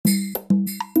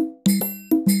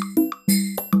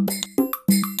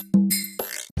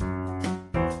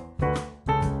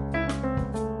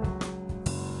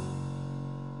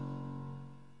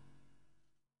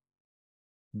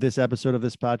This episode of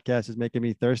this podcast is making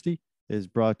me thirsty is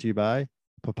brought to you by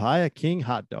Papaya King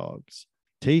Hot Dogs,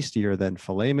 tastier than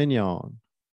filet mignon.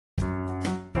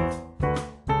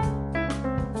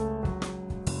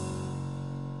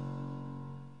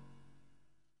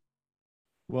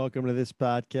 Welcome to This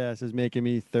Podcast is Making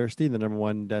Me Thirsty, the number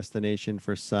one destination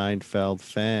for Seinfeld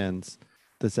fans.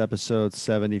 This episode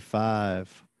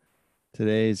 75.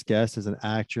 Today's guest is an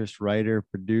actress, writer,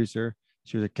 producer.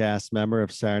 She was a cast member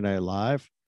of Saturday Night Live.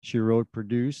 She wrote,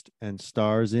 produced, and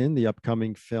stars in the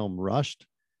upcoming film Rushed.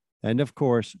 And of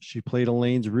course, she played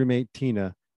Elaine's roommate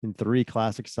Tina in 3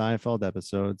 classic Seinfeld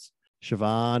episodes.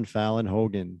 Siobhan Fallon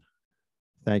Hogan.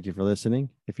 Thank you for listening.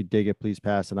 If you dig it, please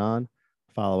pass it on.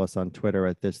 Follow us on Twitter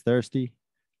at This Thirsty.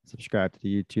 Subscribe to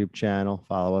the YouTube channel.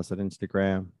 Follow us on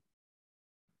Instagram.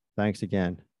 Thanks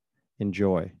again.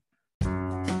 Enjoy.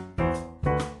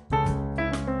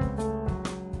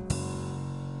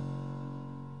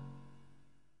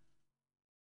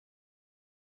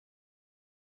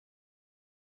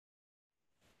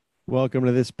 Welcome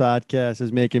to This Podcast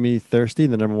is Making Me Thirsty,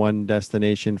 the number one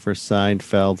destination for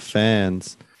Seinfeld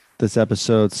fans. This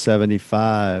episode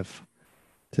 75.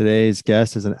 Today's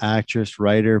guest is an actress,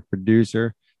 writer,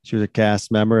 producer. She was a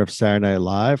cast member of Saturday Night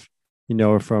Live. You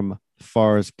know her from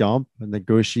Forrest Gump, A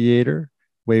Negotiator,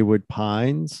 Wayward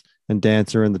Pines, and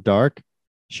Dancer in the Dark.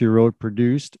 She wrote,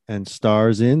 produced, and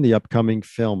stars in the upcoming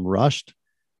film Rushed.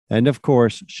 And of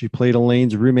course, she played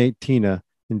Elaine's roommate Tina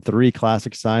in 3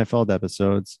 classic Seinfeld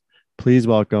episodes. Please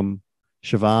welcome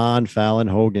Siobhan Fallon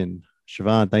Hogan.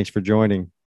 Siobhan, thanks for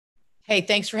joining. Hey,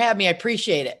 thanks for having me. I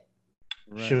appreciate it.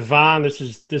 Right. Siobhan, this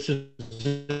is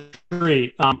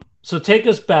great. So take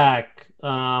us back,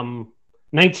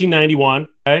 1991,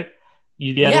 right?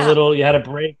 You had a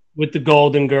break with the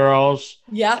Golden Girls.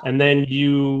 Yeah. And then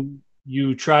you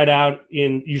tried out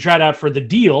for The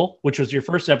Deal, which was your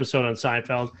first episode on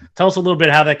Seinfeld. Tell us a little bit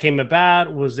how that came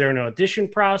about. Was there an audition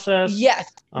process?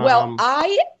 Yes. Well,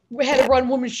 I had a One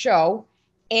Woman show,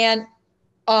 and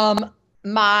that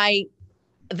I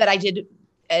did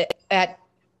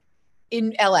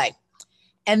in LA.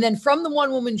 And then from the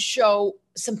One Woman show,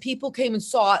 some people came and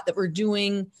saw it that were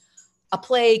doing a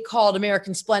play called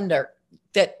American Splendor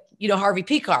that, Harvey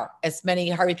Pekar, as many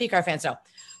Harvey Pekar fans know.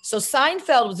 So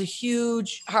Seinfeld was a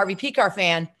huge Harvey Pekar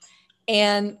fan,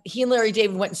 and he and Larry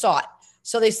David went and saw it.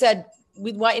 So they said,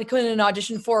 we want you to come in and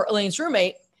audition for Elaine's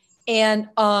roommate. And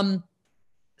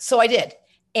so I did.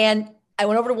 And I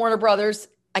went over to Warner Brothers.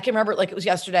 I can remember it like it was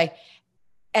yesterday.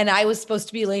 And I was supposed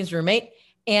to be Elaine's roommate.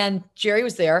 And Jerry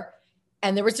was there.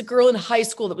 And there was a girl in high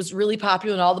school that was really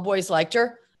popular and all the boys liked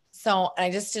her. So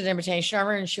I just did an invitation of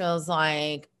her, and she was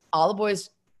like, all the boys,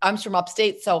 I'm from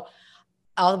upstate. So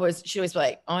all the boys, she'd always be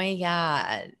like, oh my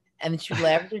God. And she would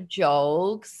laugh at her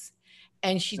jokes,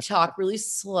 and she'd talk really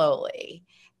slowly.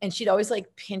 And she'd always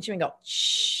like pinch him and go,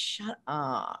 shut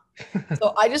up.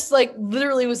 So I just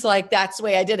literally was like, that's the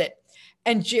way I did it.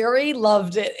 And Jerry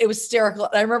loved it. It was hysterical.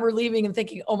 And I remember leaving and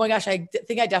thinking, oh my gosh, I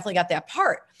think I definitely got that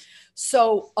part.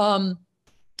 So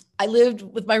I lived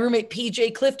with my roommate,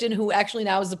 PJ Clifton, who actually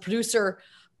now is the producer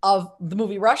of the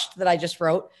movie Rushed that I just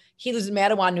wrote. He lives in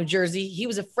Matawan, New Jersey. He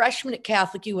was a freshman at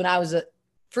Catholic U when I was a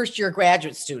first-year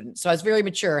graduate student. So I was very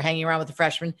mature, hanging around with the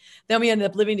freshmen. Then we ended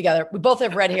up living together. We both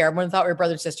have red hair. Everyone thought we were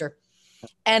brother and sister.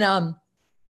 And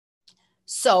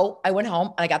so I went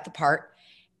home, and I got the part.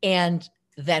 And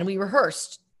then we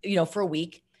rehearsed, for a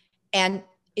week. And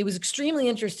it was extremely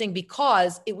interesting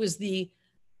because it was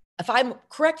if I'm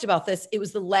correct about this, it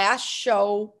was the last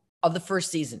show of the first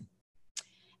season.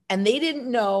 And they didn't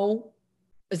know,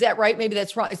 is that right? Maybe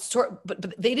that's wrong.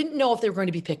 But they didn't know if they were going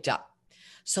to be picked up.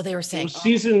 So they were saying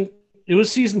it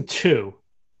was season 2.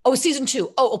 Oh, season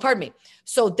 2. Oh, pardon me.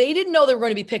 So they didn't know they were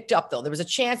going to be picked up, though. There was a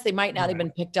chance they might not have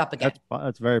been picked up again.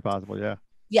 That's very possible. Yeah.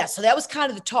 Yeah. So that was kind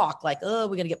of the talk, like, oh,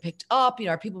 we're going to get picked up.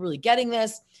 Are people really getting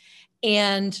this?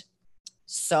 And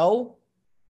so,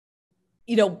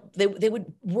 they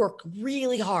would work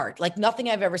really hard, like nothing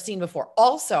I've ever seen before.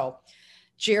 Also,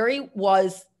 Jerry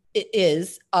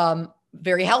is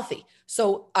very healthy.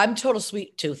 So I'm total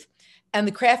sweet tooth. And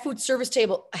the craft food service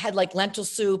table had like lentil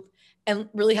soup and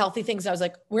really healthy things. I was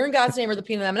like, where in God's name are the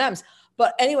peanut M&Ms?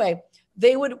 But anyway,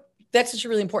 that's such a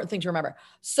really important thing to remember.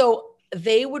 So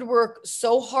they would work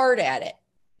so hard at it.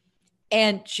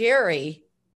 And Jerry,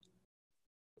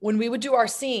 when we would do our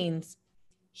scenes,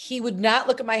 he would not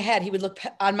look at my head. He would look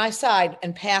on my side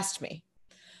and past me.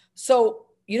 So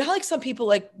you know how some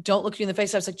people don't look you in the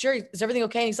face? I was like, Jerry, is everything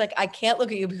okay? And he's like, I can't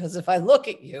look at you because if I look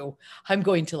at you, I'm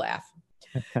going to laugh.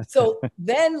 So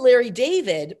then Larry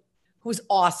David, who's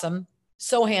awesome,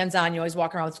 so hands-on, always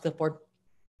walking around with his clipboard,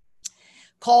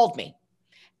 called me.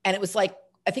 And it was like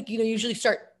I think, you usually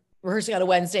start rehearsing on a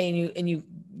Wednesday and you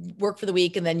work for the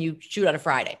week and then you shoot on a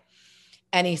Friday.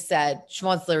 And he said,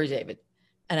 Siobhan's Larry David.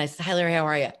 And I said, hi, Larry, how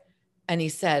are you? And he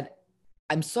said,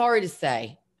 I'm sorry to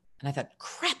say. And I thought,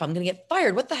 crap, I'm going to get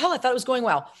fired. What the hell? I thought it was going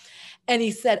well. And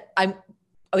he said,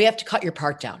 we have to cut your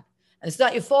part down. And it's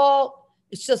not your fault.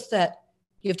 It's just that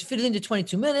you have to fit it into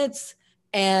 22 minutes.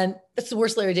 And that's the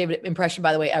worst Larry David impression,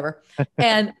 by the way, ever.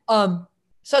 And so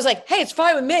I was like, hey, it's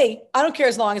fine with me. I don't care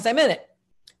as long as I'm in it.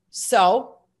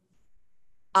 So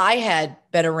I had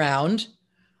been around,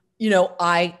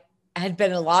 I had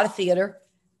been in a lot of theater,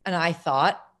 and I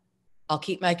thought, I'll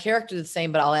keep my character the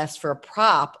same, but I'll ask for a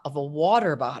prop of a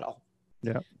water bottle.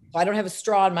 Yeah. So I don't have a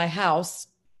straw in my house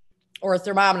or a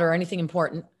thermometer or anything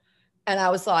important. And I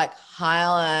was like,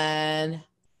 Highland.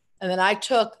 And then I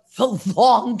took the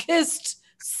longest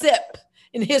sip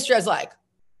in history. I was like,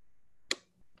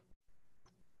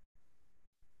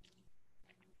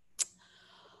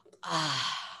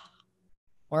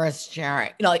 where's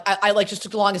Jerry? I like just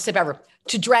took the longest sip ever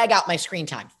to drag out my screen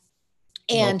time.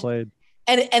 And well played.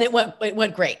 And it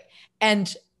went great.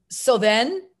 And so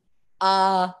then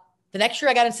the next year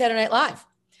I got on Saturday Night Live,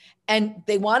 and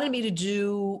they wanted me to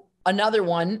do another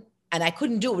one, and I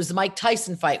couldn't do it. It was the Mike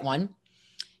Tyson fight one.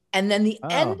 And then the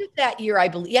end of that year, I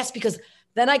believe, yes, because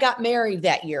then I got married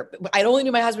that year. I'd only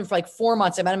knew my husband for like 4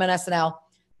 months. I met him on SNL,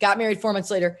 got married 4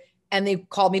 months later, and they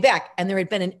called me back. And there had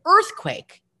been an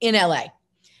earthquake in LA.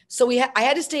 So I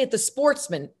had to stay at the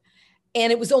Sportsman.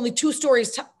 And it was only 2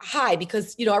 stories high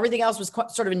because, everything else was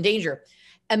sort of in danger.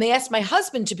 And they asked my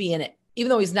husband to be in it, even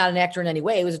though he's not an actor in any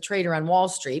way. He was a trader on Wall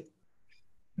Street.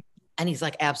 And he's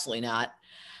like, absolutely not,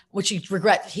 which he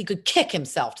regrets. He could kick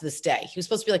himself to this day. He was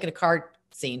supposed to be like in a car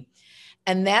scene.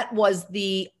 And that was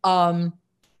the,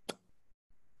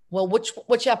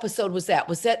 which episode was that?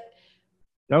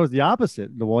 That was the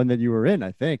opposite, the one that you were in,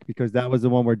 I think, because that was the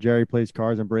one where Jerry plays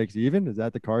cards and breaks even. Is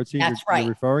that the card scene you're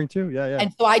referring to? Yeah, yeah.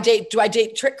 And so do I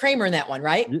date Kramer in that one,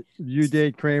 right? You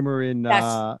date Kramer in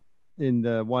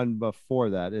the one before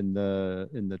that, in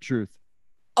the Truth.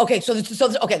 Okay,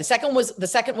 the second was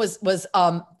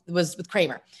with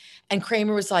Kramer, and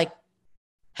Kramer was like,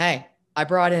 "Hey, I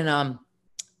brought in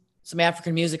some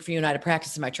African music for you and I to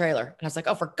practice in my trailer," and I was like,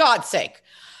 "Oh, for God's sake!"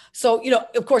 So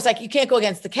of course, like you can't go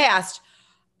against the cast.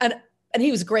 And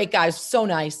he was a great guy. He was so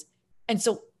nice. And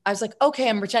so I was like, okay,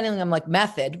 I'm pretending I'm like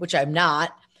Method, which I'm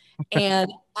not.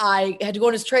 And I had to go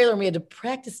in his trailer and we had to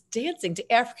practice dancing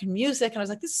to African music. And I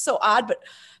was like, this is so odd, but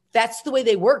that's the way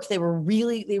they worked. They were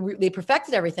really, they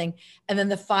perfected everything. And then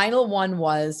the final one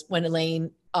was when Elaine,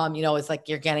 is like,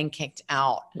 you're getting kicked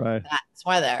out. Right. That's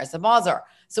why there's a buzzer.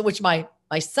 So which my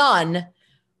son,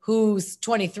 who's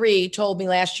 23, told me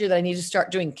last year that I need to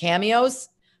start doing cameos.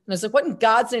 And I was like, what in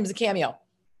God's name is a cameo?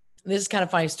 And this is kind of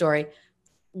a funny story.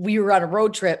 We were on a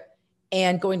road trip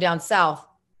and going down south,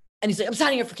 and he's like, I'm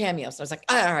signing up for cameos. So I was like,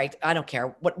 all right, I don't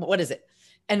care. What is it?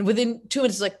 And within 2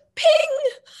 minutes, he's like, ping,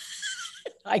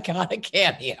 I got a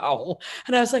cameo.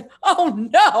 And I was like, oh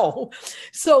no.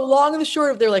 So long and the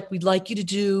short of, they're like, we'd like you to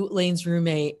do Lane's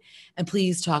roommate and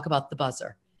please talk about the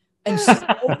buzzer. And so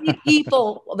many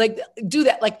people like do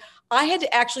that. Like I had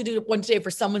to actually do it one day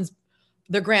for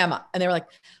their grandma. And they were like,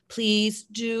 please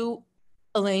do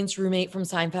Elaine's roommate from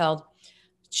Seinfeld.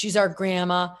 She's our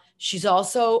grandma. She's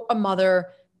also a mother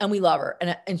and we love her.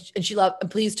 And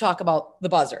please talk about the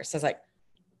buzzer. So I was like,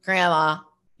 grandma,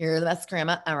 you're the best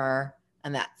grandma ever.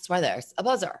 And that's why there's a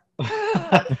buzzer.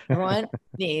 Everyone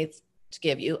needs to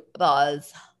give you a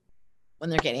buzz when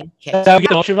they're getting kicked. Is that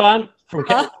Siobhan?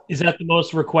 Is that the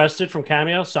most requested from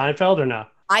Cameo, Seinfeld, or no?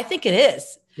 I think it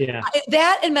is. Yeah.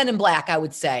 That and Men in Black, I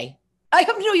would say. I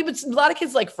have to know, but a lot of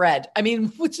kids like Fred. I mean,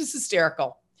 which is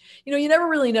hysterical. You never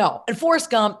really know. And Forrest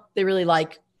Gump, they really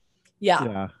like.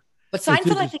 Yeah. But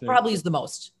Seinfeld, I think, probably is the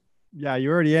most. Yeah, you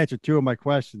already answered 2 of my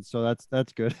questions, so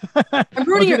that's good. I'm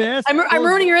ruining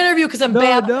your interview because I'm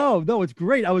bad. No, it's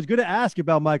great. I was going to ask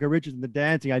about Michael Richards and the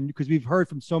dancing, because we've heard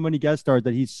from so many guest stars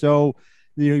that he's so,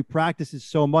 he practices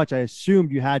so much. I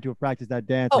assumed you had to have practiced that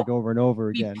dance like over and over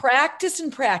again. We practiced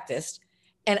and practiced.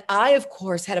 And I, of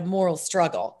course, had a moral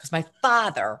struggle because my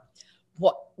father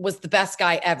was the best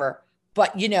guy ever.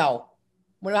 But,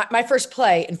 when my first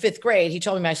play in 5th grade, he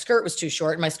told me my skirt was too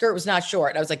short and my skirt was not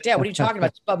short. And I was like, Dad, what are you talking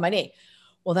about? It's above my knee.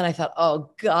 Well, then I thought, oh,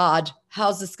 God,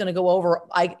 how's this going to go over?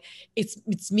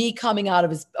 It's me coming out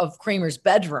of Kramer's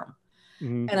bedroom.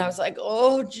 Mm-hmm. And I was like,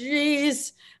 oh,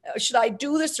 geez, should I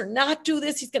do this or not do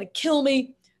this? He's going to kill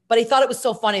me. But he thought it was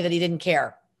so funny that he didn't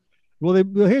care. Well,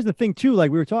 here's the thing too. Like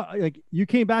we were talking, like you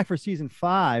came back for season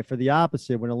 5 for the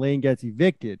opposite when Elaine gets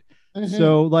evicted. Mm-hmm.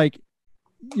 So like,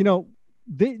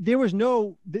 there was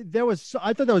no, there was,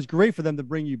 I thought that was great for them to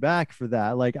bring you back for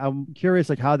that. Like, I'm curious,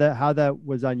 like how that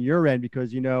was on your end,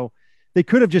 because, they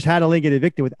could have just had Elaine get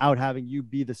evicted without having you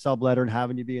be the subletter and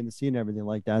having you be in the scene and everything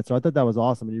like that. So I thought that was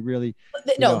awesome. And you really,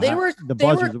 No, they were the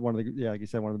buzzers, one of the, yeah, like you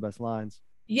said, one of the best lines.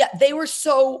 Yeah, they were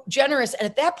so generous. And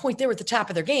at that point, they were at the top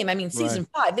of their game. I mean, season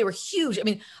 5, they were huge. I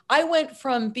mean, I went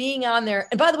from being on there.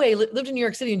 And by the way, I lived in New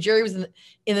York City and Jerry was in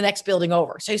the next building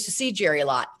over. So I used to see Jerry a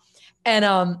lot.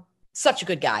 And such a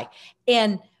good guy.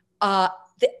 And, I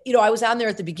was on there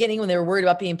at the beginning when they were worried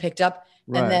about being picked up.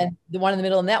 Right. And then the one in the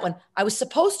middle and that one. I was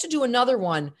supposed to do another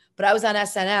one, but I was on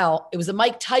SNL. It was a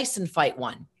Mike Tyson fight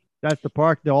one. That's the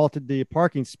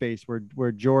parking space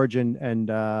where George and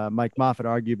Mike Moffat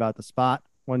argue about the spot.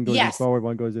 One goes in forward,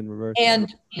 one goes in reverse.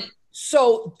 And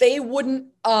so they wouldn't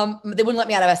let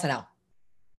me out of SNL.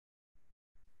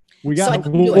 What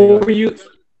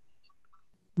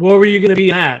were you going to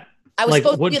be at? I was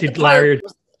supposed to be at the party.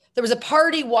 There was a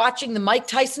party watching the Mike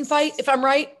Tyson fight, if I'm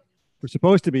right. We're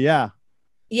supposed to be, yeah.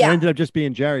 Yeah. It ended up just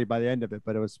being Jerry by the end of it,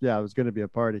 but it was going to be a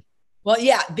party. Well,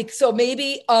 yeah. So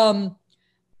maybe I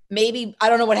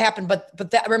don't know what happened, but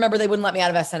I remember they wouldn't let me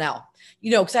out of SNL,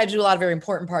 because I had to do a lot of very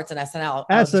important parts in SNL.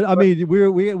 I mean,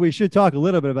 we should talk a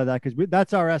little bit about that, because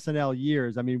that's our SNL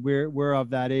years. I mean, we're of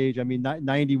that age. I mean,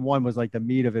 91 was like the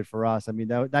meat of it for us. I mean,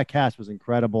 that cast was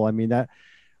incredible. I mean, that,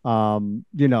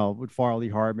 with Farley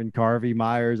Hartman, Carvey,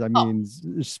 Myers,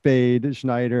 Spade,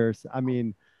 Schneider. I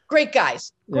mean, great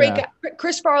guys. Guy.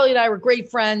 Chris Farley and I were great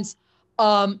friends.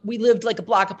 We lived like a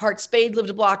block apart. Spade lived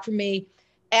a block from me.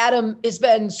 Adam has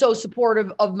been so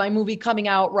supportive of my movie coming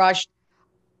out, Rush.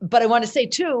 But I want to say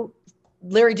too,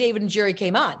 Larry David and Jerry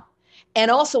came on. And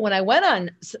also when I went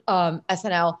on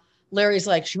SNL, Larry's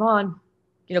like, Siobhan,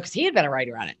 because he had been a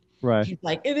writer on it. Right. He's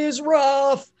like, it is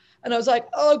rough. And I was like,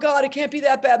 oh God, it can't be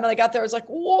that bad. And then I got there, I was like,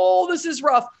 whoa, this is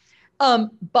rough.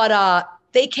 But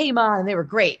they came on and they were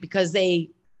great because they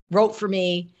wrote for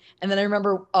me. And then I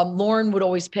remember Lauren would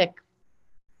always pick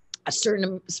a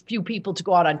certain few people to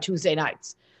go out on Tuesday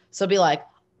nights. So it'd be like,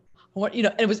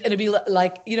 it'd be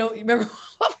like, remember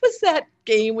what was that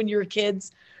game when you were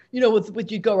kids,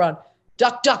 with you go around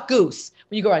duck, duck, goose,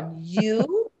 when you go around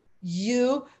you,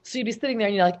 so you'd be sitting there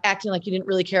and you're like acting like you didn't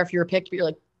really care if you were picked, but you're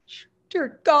like,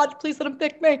 dear God, please let him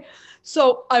pick me.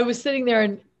 So I was sitting there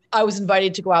and I was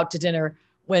invited to go out to dinner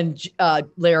when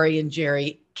Larry and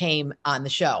Jerry came on the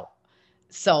show.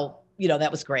 So,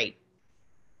 that was great.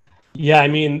 Yeah. I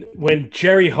mean, when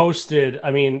Jerry hosted,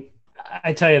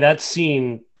 I tell you that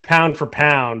scene, pound for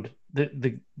pound,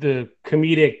 the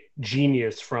comedic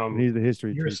genius from he's the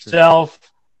history yourself,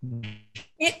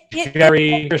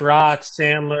 Jerry, Rock,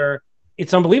 Sandler.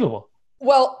 It's unbelievable.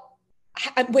 Well,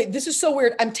 wait, this is so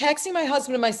weird. I'm texting my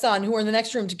husband and my son who are in the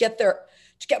next room to get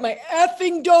my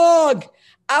effing dog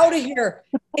out of here.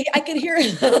 I can hear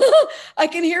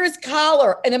his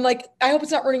collar. And I'm like, I hope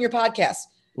it's not ruining your podcast.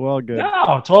 Well, good.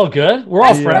 No, it's all good. We're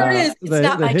all friends. It's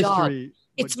not my dog.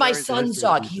 It's my son's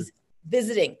dog. He's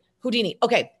visiting Houdini.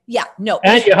 Okay. Yeah. No.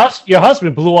 And your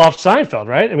husband blew off Seinfeld,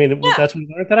 right? That's what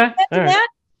we learned today. Right.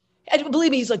 And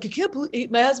believe me, he's like, you can't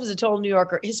believe my husband's a total New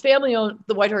Yorker. His family owned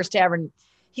the Whitehorse Tavern.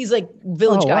 He's like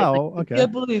village guy. Wow. Like, I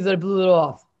can't believe that I blew it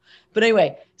off. But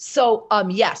anyway, so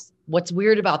yes, what's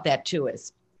weird about that too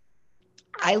is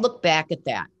I look back at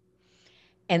that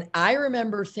and I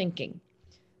remember thinking,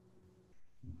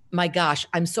 my gosh,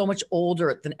 I'm so much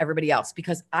older than everybody else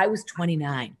because I was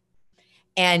 29.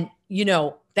 And,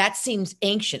 that seems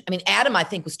ancient. Adam, I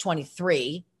think, was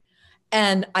 23.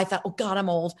 And I thought, oh God, I'm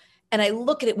old. And I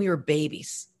look at it, we were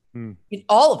babies.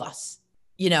 All of us,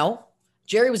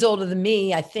 Jerry was older than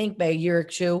me, I think, by a year or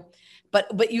two.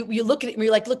 But you look at it and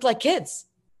you're like, looked like kids.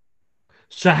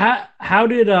 So how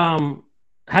did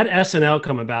SNL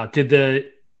come about?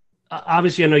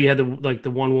 Obviously I know you had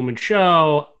the one woman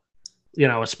show,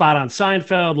 a spot on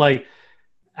Seinfeld,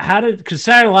 because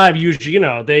Saturday Night Live usually,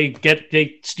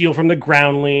 they steal from the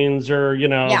Groundlings or,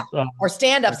 or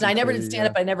stand-ups. And I never did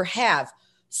stand-up. I never have.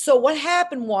 So what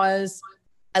happened was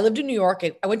I lived in New York.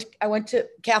 I went to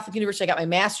Catholic University. I got my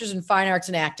master's in fine arts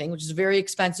and acting, which is a very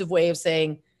expensive way of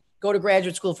saying, go to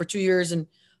graduate school for 2 years and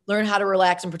learn how to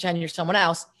relax and pretend you're someone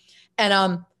else.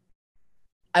 And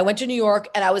I went to New York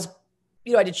and I was,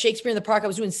 I did Shakespeare in the Park. I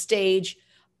was doing stage.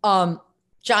 John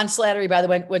Slattery, by the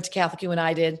way, went to Catholic U and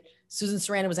I did. Susan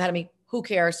Sarandon was ahead of me. Who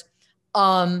cares?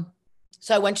 So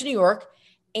I went to New York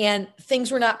and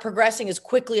things were not progressing as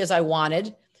quickly as I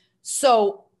wanted.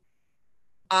 So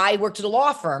I worked at a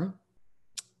law firm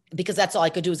because that's all I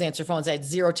could do was answer phones. I had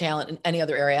zero talent in any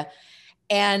other area.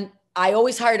 And I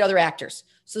always hired other actors.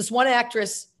 So this one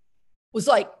actress was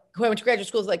like, who I went to graduate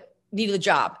school, was like, needed a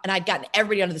job, and I'd gotten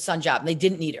everybody under the sun job, and they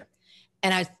didn't need her.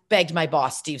 And I begged my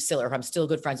boss, Steve Siller, who I'm still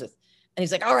good friends with. And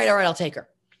he's like, all right, I'll take her.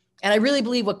 And I really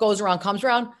believe what goes around comes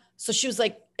around. So she was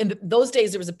like, in those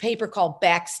days, there was a paper called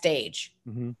Backstage.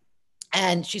 Mm-hmm.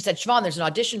 And she said, Siobhan, there's an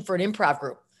audition for an improv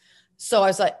group. So I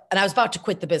was like, and I was about to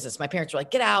quit the business. My parents were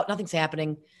like, get out. Nothing's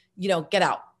happening. Get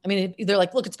out. I mean, they're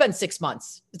like, look, it's been 6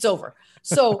 months. It's over.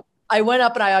 So I went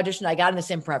up and I auditioned. I got in this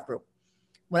improv group.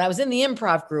 When I was in the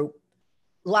improv group,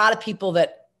 a lot of people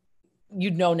that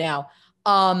you'd know now,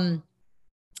 the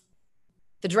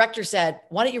director said,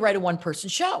 why don't you write a one-person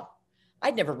show?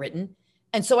 I'd never written.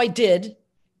 And so I did.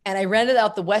 And I rented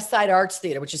out the West Side Arts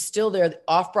Theater, which is still there, the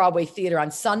off-Broadway theater, on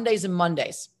Sundays and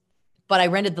Mondays. But I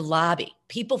rented the lobby.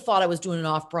 People thought I was doing an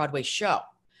off-Broadway show.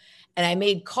 And I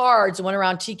made cards and went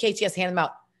around TKTS, handed them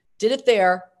out. Did it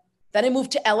there. Then I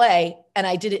moved to LA and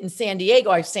I did it in San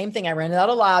Diego. Same thing. I rented out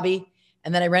a lobby,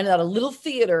 and then I rented out a little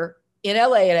theater in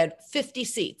LA. It had 50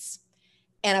 seats.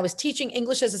 And I was teaching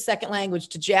English as a second language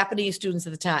to Japanese students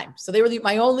at the time. So they were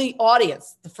my only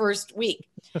audience the first week.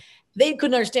 They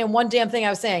couldn't understand one damn thing I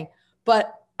was saying,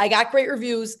 but I got great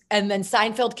reviews. And then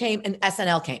Seinfeld came and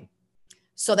SNL came.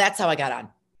 So that's how I got on.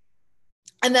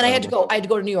 And then I had to go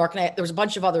to New York, and there was a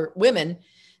bunch of other women,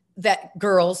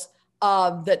 girls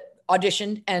that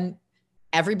auditioned, and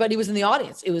everybody was in the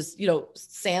audience. It was,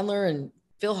 Sandler and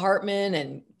Phil Hartman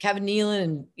and Kevin Nealon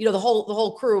and, the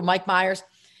whole crew, Mike Myers.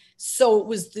 So it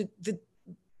was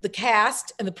the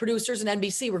cast and the producers and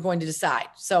NBC were going to decide.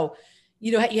 So,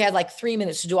 you had like 3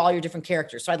 minutes to do all your different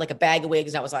characters. So I had like a bag of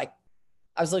wigs. I was like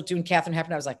doing Katharine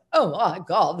Hepburn. I was like, oh my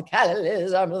God, the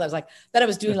catalyst. I was like, then I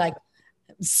was doing like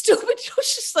stupid, it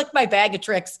was just like my bag of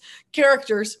tricks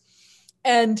characters.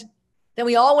 And then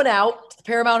we all went out to the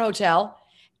Paramount Hotel,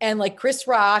 and like Chris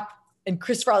Rock and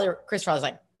Chris Farley was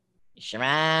like,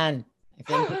 Sharon, I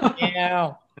think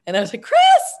you. And I was like, Chris.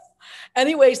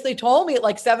 Anyways, they told me at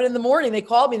like 7 a.m. they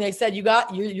called me and they said,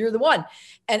 you're the one.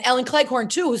 And Ellen Cleghorn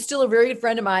too, who's still a very good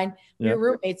friend of mine. We were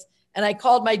roommates. And I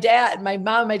called my dad, my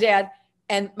mom and my dad,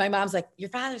 and my mom's like, your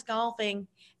father's golfing.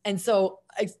 And so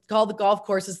I called the golf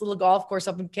course, this little golf course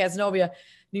up in Casanova,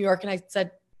 New York. And I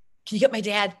said, can you get my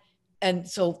dad? And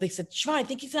so they said, Siobhan, I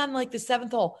think he's on like the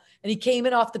 7th hole. And he came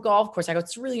in off the golf course. I go,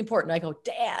 it's really important. I go,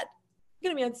 Dad,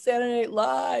 you're going to be on Saturday Night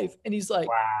Live. And he's like,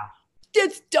 wow.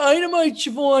 That's dynamite,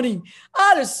 Shivani.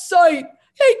 Out of sight.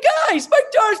 Hey, guys, my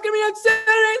daughter's going to be on Saturday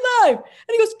Night Live. And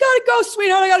he goes, gotta go,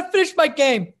 sweetheart. I got to finish my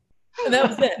game. And that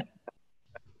was it.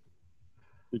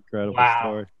 Incredible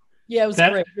story. Yeah, it was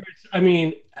great. I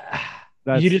mean,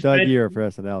 that's a stud year for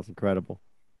SNL. It's incredible.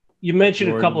 You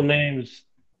mentioned a couple names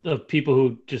of people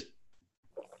who just,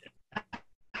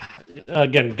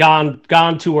 again,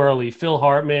 gone too early. Phil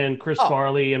Hartman, Chris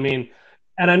Farley. I mean,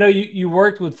 and I know you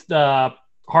worked with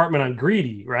Hartman on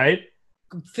Greedy, right?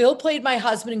 Phil played my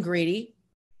husband in Greedy.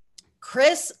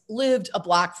 Chris lived a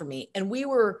block from me, and we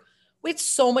had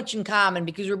so much in common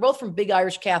because we were both from big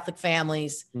Irish Catholic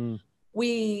families.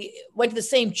 We went to the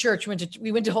same church.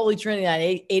 We went to Holy Trinity on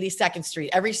 82nd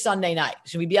Street every Sunday night.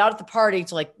 So we'd be out at the party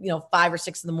till 5 or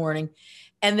 6 in the morning.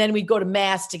 And then we'd go to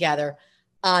mass together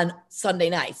on Sunday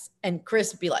nights. And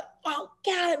Chris would be like, oh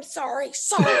God, I'm sorry.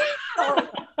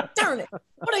 Darn it.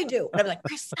 What'd I do? And I'd be like,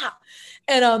 Chris, stop.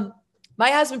 And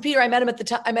my husband, Peter, I met him at the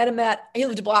time. He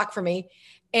lived a block from me.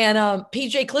 And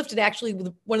PJ Clifton, actually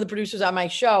one of the producers on my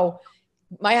show,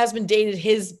 my husband dated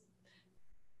his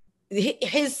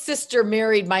sister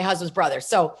married my husband's brother.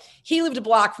 So he lived a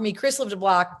block from me. Chris lived a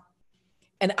block.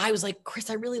 And I was like, Chris,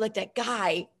 I really like that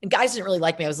guy. And guys didn't really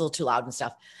like me. I was a little too loud and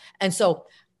stuff. And so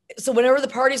whenever the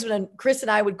parties went on, Chris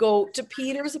and I would go to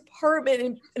Peter's apartment,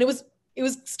 and it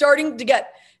was starting to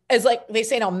get, as like they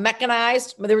say now,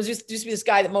 mechanized. There used to be this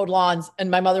guy that mowed lawns,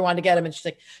 and my mother wanted to get him. And she's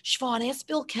like, Siobhan, ask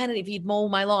Bill Kennedy if he'd mow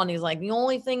my lawn. He's like, the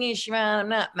only thing is, Siobhan, I'm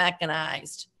not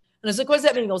mechanized. And I was like, what does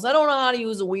that mean? He goes, I don't know how to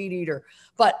use a weed eater.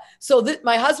 But so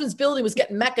my husband's building was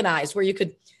getting mechanized, where you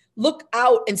could look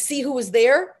out and see who was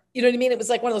there. You know what I mean? It was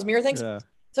like one of those mirror things. Yeah.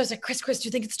 So I was like, Chris, do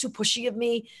you think it's too pushy of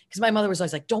me? Because my mother was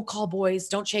always like, don't call boys,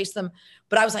 don't chase them.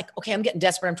 But I was like, okay, I'm getting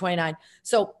desperate. I'm 29.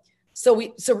 So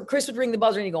Chris would ring the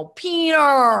buzzer and he'd go,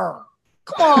 Peter,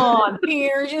 come on,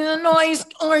 Peter, she's a nice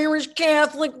Irish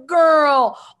Catholic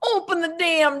girl. Open the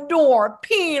damn door,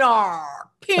 Peter.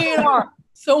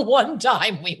 So one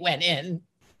time we went in,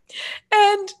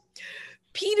 and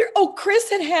Chris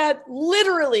had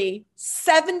literally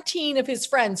 17 of his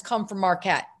friends come from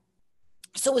Marquette.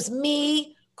 So it was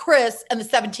me, Chris, and the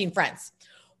 17 friends,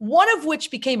 one of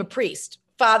which became a priest,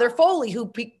 Father Foley,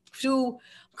 who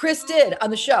Chris did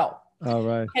on the show. All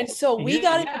right. And so we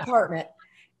got an apartment,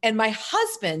 and my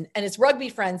husband and his rugby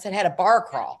friends had a bar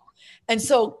crawl. And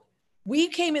so We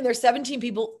came in there, 17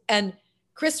 people, and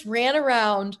Chris ran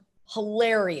around,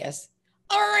 hilarious.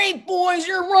 All right, boys,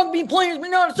 you're rugby players, but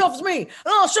not as tough as me. And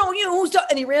I'll show you who's tough.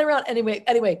 And he ran around.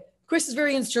 Anyway, Chris is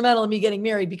very instrumental in me getting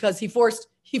married because he forced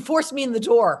me in the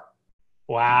door.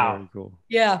 Wow. Very cool.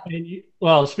 Yeah. And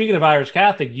well, speaking of Irish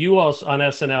Catholic, you also on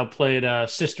SNL played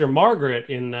Sister Margaret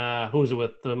in who was it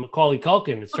with Macaulay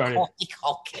Culkin? Macaulay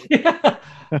Culkin.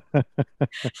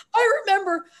 I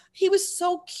remember he was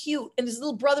so cute, and his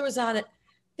little brother was on it.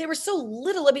 They were so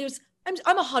little. I mean,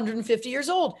 I'm 150 years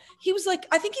old. He was like,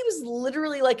 I think he was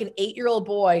literally like an 8-year-old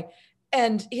boy,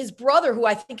 and his brother, who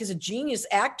I think is a genius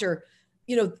actor,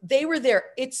 they were there.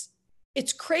 It's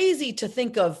crazy to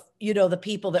think of, the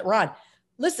people that were on.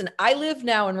 Listen, I live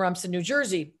now in Rumson, New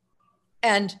Jersey,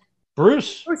 and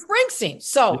Bruce Springsteen.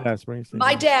 So Springsteen,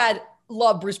 my dad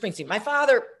loved Bruce Springsteen. My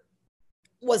father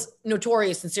was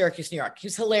notorious in Syracuse, New York. He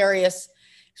was hilarious.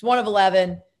 He's one of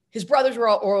 11. His brothers were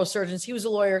all oral surgeons. He was a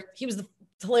lawyer. He was the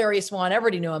hilarious one.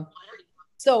 Everybody knew him.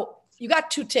 So you got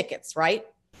 2 tickets, right?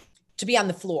 To be on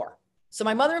the floor. So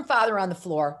my mother and father are on the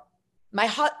floor.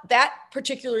 That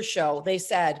particular show, they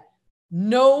said,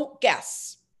 no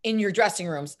guests in your dressing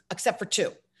rooms except for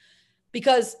 2,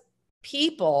 because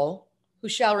people who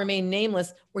shall remain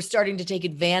nameless were starting to take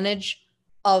advantage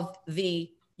of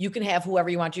you can have whoever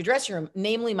you want to your dressing room,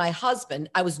 namely my husband.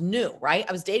 I was new, right?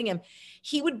 I was dating him.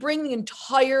 He would bring the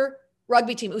entire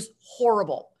rugby team. It was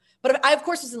horrible. But I, of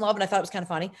course, was in love, and I thought it was kind of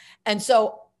funny. And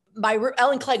so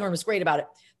Ellen Cleghorn was great about it.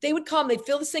 They would come, they'd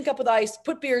fill the sink up with ice,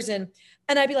 put beers in,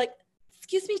 and I'd be like,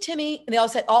 excuse me, Timmy. And they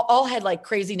all had like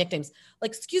crazy nicknames,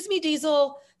 like, excuse me,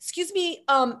 Diesel, excuse me,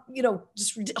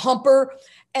 just Humper.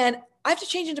 And I have to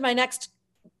change into my next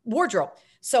wardrobe.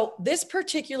 So this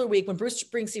particular week when Bruce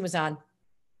Springsteen was on,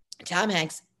 Tom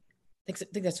Hanks, I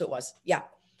think that's who it was. Yeah.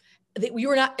 We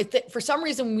were not, for some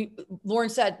reason, Lauren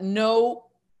said, no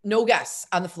guests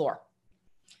on the floor.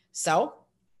 So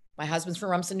my husband's from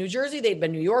Rumson, New Jersey. They'd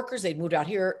been New Yorkers. They'd moved out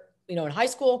here, in high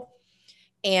school.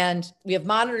 And we have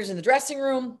monitors in the dressing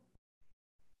room.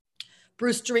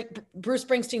 Bruce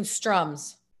Springsteen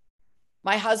strums.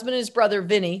 My husband and his brother,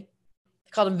 Vinny, they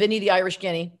called him Vinny the Irish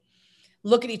Guinea,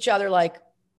 look at each other like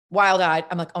wild-eyed.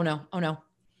 I'm like, oh no.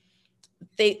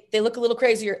 They look a little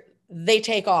crazier. They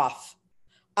take off.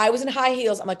 I was in high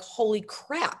heels. I'm like, holy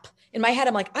crap. In my head,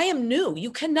 I'm like, I am new.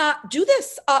 You cannot do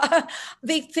this.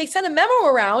 They sent a memo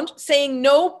around saying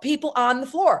no people on the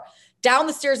floor. Down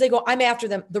the stairs they go. I'm after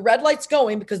them. The red light's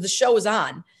going because the show is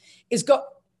on.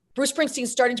 Bruce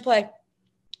Springsteen's starting to play.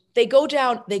 They go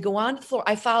down. They go on the floor.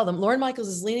 I follow them. Lorne Michaels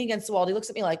is leaning against the wall. He looks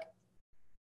at me like,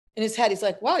 in his head, he's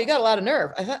like, wow, you got a lot of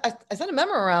nerve. I sent a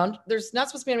memo around. There's not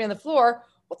supposed to be anybody on the floor.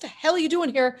 What the hell are you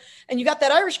doing here? And you got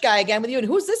that Irish guy again with you. And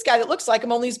who's this guy that looks like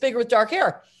him, only he's bigger with dark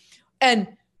hair? And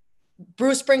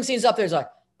Bruce Springsteen's up there. He's like,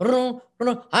 I'm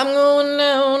going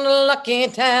down to Lucky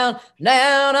Town,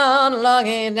 down on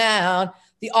Lucky Town.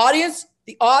 The audience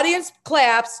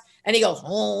claps, and he goes,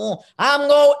 oh, I'm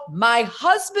going. My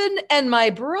husband and my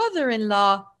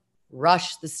brother-in-law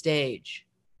rush the stage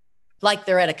like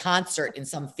they're at a concert in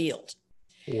some field.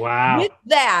 Wow.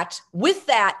 With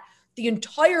that, the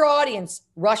entire audience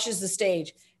rushes the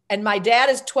stage. And my dad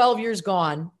is 12 years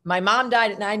gone. My mom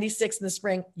died at 96 in the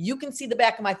spring. You can see the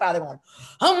back of my father going,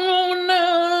 I'm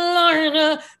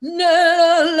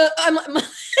like,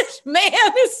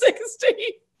 man is 60.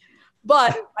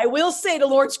 But I will say, to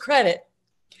Lord's credit,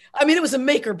 I mean, it was a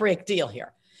make or break deal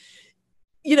here.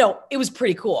 It was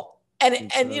pretty cool.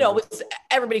 And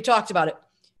everybody talked about it.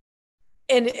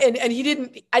 And I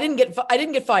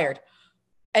didn't get fired.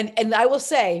 And I will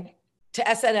say to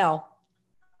SNL,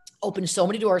 opened so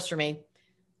many doors for me.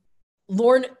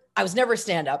 Lorne, I was never a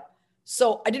stand-up,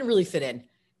 so I didn't really fit in.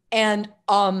 And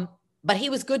but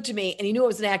he was good to me, and he knew I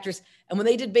was an actress. And when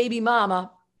they did Baby Mama,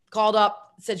 called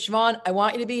up, said, Siobhan, I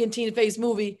want you to be in Tina Fey's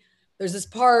movie. There's this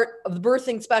part of the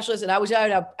birthing specialist, and I was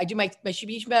out. I do my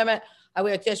speech impediment. I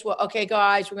went, guess what? Okay,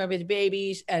 guys, we're gonna be the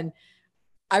babies. And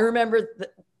I remember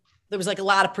there was like a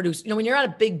lot of producers. When you're on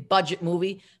a big budget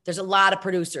movie, there's a lot of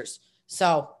producers.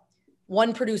 So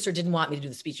one producer didn't want me to do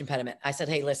the speech impediment. I said,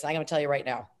 hey, listen, I'm going to tell you right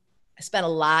now. I spent a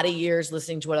lot of years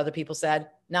listening to what other people said.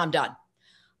 Now I'm done.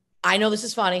 I know this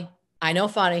is funny. I know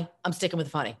funny. I'm sticking with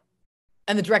funny.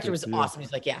 And the director was awesome.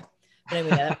 He's like, yeah. But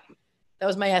anyway, that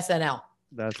was my SNL.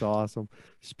 That's awesome.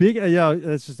 Speaking,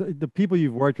 it's just the people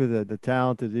you've worked with, the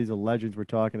talented, these are legends we're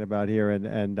talking about here.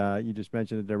 And you just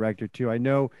mentioned the director too. I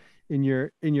know in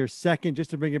your second, just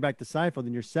to bring it back to Seinfeld,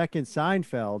 in your second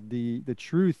Seinfeld, the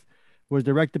Truth was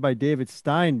directed by David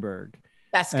Steinberg.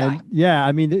 Best guy. And yeah,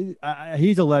 I mean,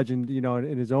 he's a legend,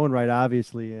 in his own right,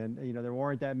 obviously. And there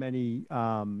weren't that many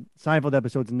Seinfeld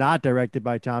episodes not directed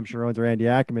by Tom Sharones or Andy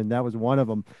Ackerman. That was one of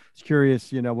them. I was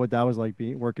curious, what that was like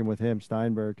working with him,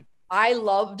 Steinberg. I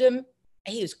loved him.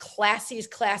 He was classy as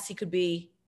classy could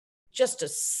be. Just a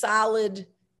solid,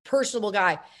 personable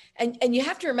guy. And you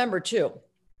have to remember too,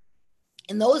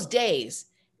 in those days,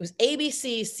 it was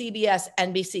ABC, CBS,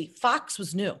 NBC. Fox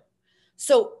was new.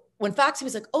 So when Fox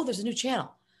was like, oh, there's a new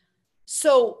channel.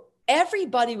 So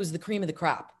everybody was the cream of the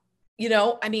crop.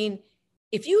 I mean,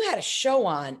 if you had a show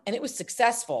on and it was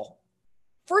successful,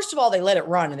 first of all, they let it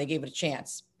run and they gave it a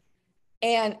chance.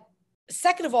 And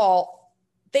second of all,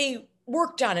 they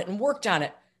worked on it and worked on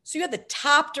it. So you had the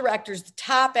top directors, the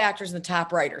top actors, and the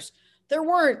top writers. There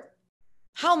weren't,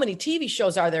 how many TV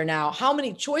shows are there now? How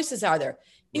many choices are there?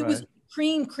 It was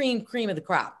cream of the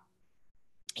crop.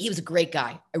 He was a great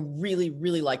guy. I really,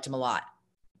 really liked him a lot.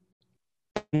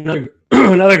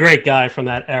 Another great guy from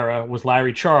that era was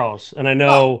Larry Charles. And I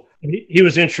know he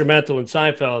was instrumental in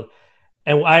Seinfeld.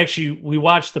 And we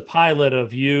watched the pilot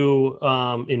of you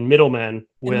in Middlemen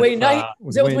with Wayne Knight.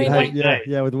 Was that with Wayne Knight?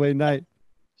 Yeah, with Wayne Knight.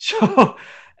 So,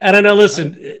 and I know,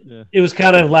 listen, it was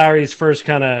kind of Larry's first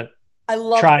kind of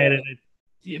try at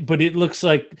it. But it looks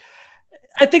like,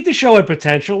 I think the show had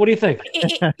potential. What do you think?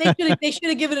 They should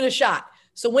have given it a shot.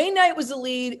 So Wayne Knight was the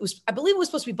lead. I believe it was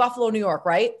supposed to be Buffalo, New York,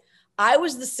 right? I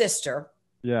was the sister.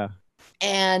 Yeah.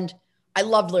 And I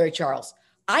loved Larry Charles.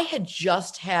 I had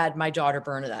just had my daughter,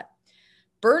 Bernadette.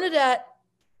 Bernadette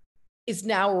is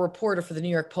now a reporter for the New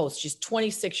York Post. She's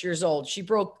 26 years old. She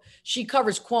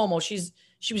covers Cuomo.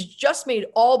 She was just made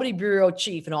Albany bureau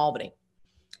chief in Albany.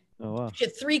 Oh, wow. She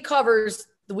had 3 covers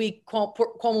the week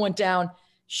Cuomo went down.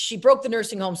 She broke the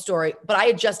nursing home story, but I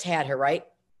had just had her, right?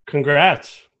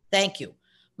 Congrats. Thank you.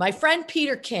 My friend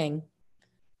Peter King,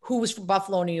 who was from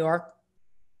Buffalo, New York,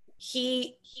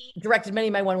 he directed many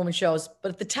of my one-woman shows.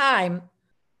 But at the time,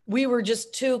 we were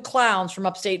just 2 clowns from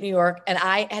upstate New York, and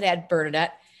I had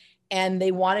Bernadette, and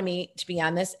they wanted me to be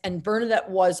on this. And Bernadette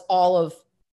was all of,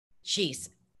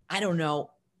 I don't know,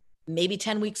 maybe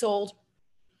 10 weeks old.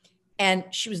 And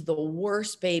she was the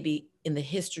worst baby in the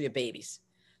history of babies.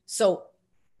 So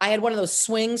I had one of those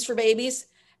swings for babies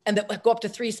and that would go up to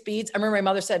 3 speeds. I remember my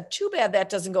mother said, too bad that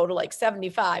doesn't go to like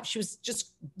 75. She was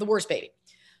just the worst baby.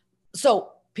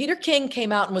 So Peter King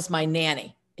came out and was my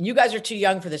nanny. And you guys are too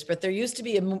young for this, but there used to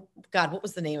be what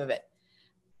was the name of it?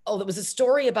 Oh, there was a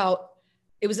story about,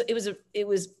 it was a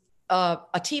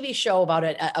TV show about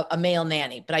a male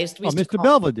nanny, but I used to be Mr.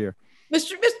 Belvedere.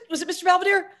 Was it Mr.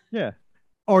 Belvedere? Yeah.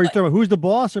 Or you're talking about Who's the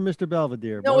Boss or Mr.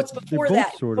 Belvedere? No, it's before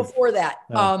that. Before that.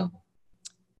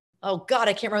 Oh God,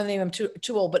 I can't remember the name. I'm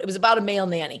too old, but it was about a male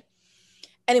nanny.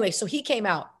 Anyway, so he came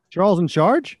out. Charles in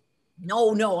Charge?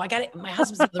 No, I got it. My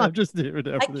husband's. I'm just doing it.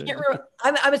 I can't remember.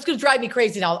 It's going to drive me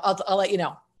crazy now. I'll let you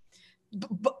know.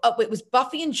 It was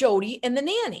Buffy and Jody and the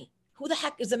nanny. Who the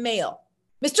heck is a male?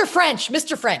 Mr.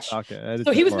 French. Okay.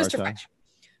 So he was Mr. French.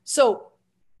 So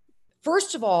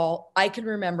first of all, I can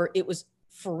remember it was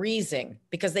freezing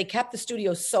because they kept the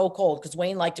studio so cold because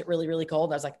Wayne liked it really, really cold.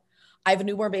 And I was like, I have a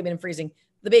newborn baby and I'm freezing.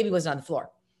 The baby wasn't on the floor.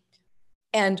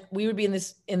 And we would be in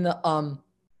the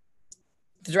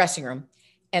dressing room.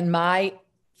 And my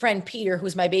friend Peter,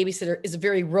 who's my babysitter, is a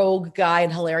very rogue guy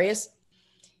and hilarious.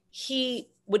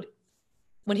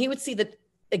 When he would see the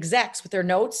execs with their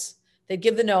notes, they'd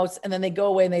give the notes and then they'd go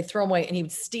away and they'd throw them away and he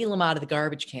would steal them out of the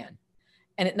garbage can.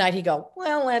 And at night he'd go,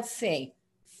 well, let's see.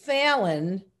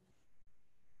 Fallon,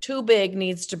 too big,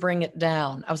 needs to bring it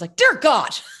down. I was like, dear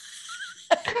God.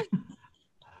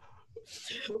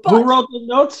 Who wrote the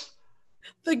notes?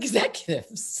 The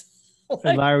executives.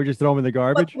 And Larry would just throw them in the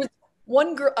garbage?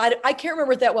 One girl, I can't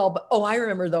remember it that well, but I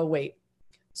remember though, wait.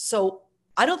 So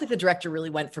I don't think the director really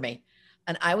went for me.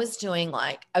 And I was using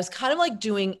my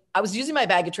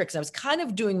bag of tricks. And I was kind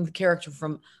of doing the character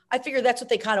I figured that's what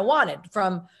they kind of wanted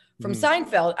from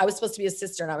Seinfeld. I was supposed to be a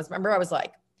sister. And I was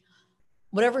like,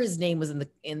 whatever his name was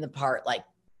in the part, like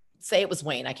say it was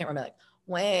Wayne. I can't remember, like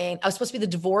Wayne. I was supposed to be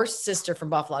the divorced sister from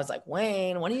Buffalo. I was like,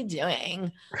 Wayne, what are you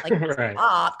doing? Like, right.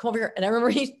 Stop, come over here. And I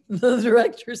remember the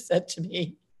director said to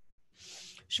me,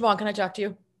 Siobhan, can I talk to you?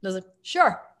 And I was like,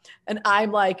 sure. And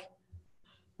I'm like,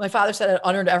 my father said an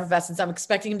unearned effervescence. I'm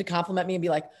expecting him to compliment me and be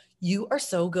like, you are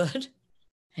so good.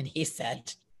 And he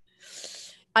said,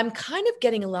 I'm kind of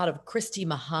getting a lot of Christy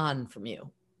Mahan from you.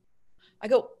 I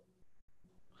go,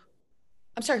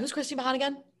 I'm sorry, who's Christy Mahan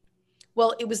again?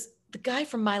 Well, it was the guy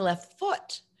from My Left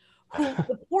Foot, who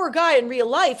the poor guy in real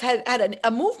life had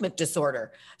a movement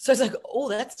disorder. So I was like, oh,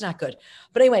 that's not good.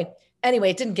 But anyway,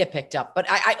 it didn't get picked up. But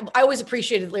I always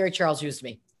appreciated Larry Charles used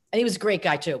me. And he was a great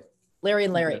guy too. Larry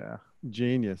and Larry. Yeah,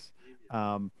 genius.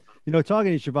 Talking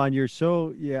to you, Siobhan,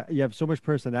 you have so much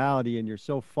personality and you're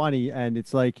so funny. And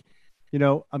it's like,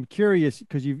 I'm curious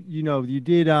because you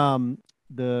did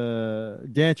the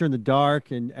Dancer in the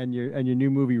Dark and your new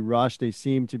movie Rush. They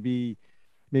seem to be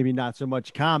maybe not so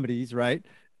much comedies, right?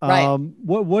 Right.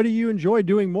 What do you enjoy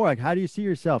doing more? Like, how do you see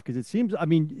yourself? Because it seems, I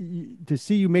mean, to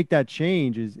see you make that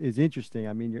change is interesting.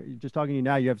 I mean, you're just talking to you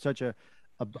now. You have such a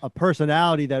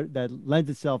personality that lends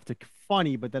itself to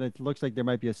funny, but then it looks like there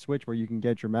might be a switch where you can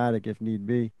get dramatic if need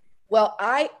be. Well,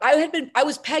 I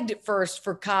was pegged at first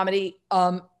for comedy.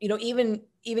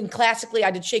 Even classically,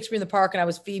 I did Shakespeare in the Park, and I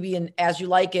was Phoebe in As You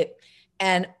Like It,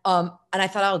 and I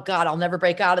thought, oh God, I'll never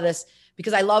break out of this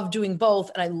because I love doing both,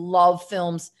 and I love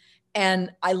films.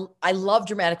 And I love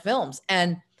dramatic films.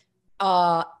 And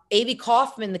Avi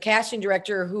Kaufman, the casting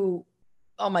director, who,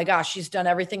 oh my gosh, she's done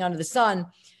everything under the sun.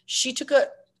 She took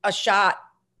a shot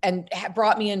and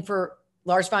brought me in for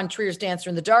Lars von Trier's Dancer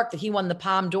in the Dark that he won the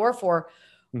Palme d'Or for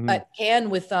at Cannes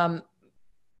with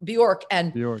Bjork.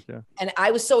 And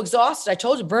I was so exhausted. I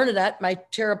told you, Bernadette, my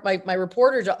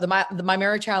reporter, my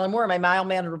Mary Tyler Moore, my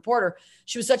mild-mannered reporter,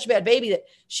 she was such a bad baby that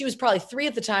she was probably 3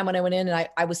 at the time when I went in, and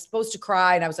I was supposed to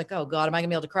cry, and I was like, oh God, am I gonna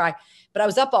be able to cry? But I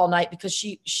was up all night because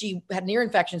she had an ear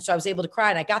infection, so I was able to cry,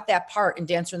 and I got that part in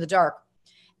Dancer in the Dark.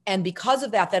 And because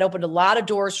of that opened a lot of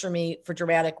doors for me for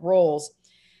dramatic roles.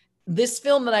 This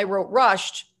film that I wrote,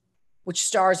 Rushed, which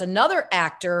stars another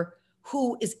actor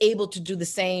who is able to do the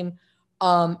same,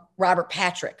 Robert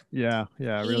Patrick. Yeah,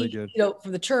 really good.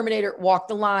 From the Terminator, Walk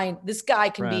the Line. This guy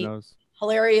can be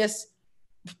hilarious.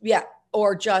 Yeah,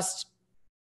 or just,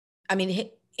 I mean,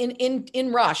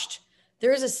 in Rushed,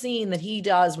 there is a scene that he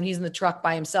does when he's in the truck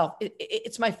by himself.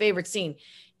 It's my favorite scene.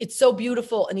 It's so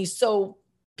beautiful, and he's so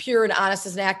pure and honest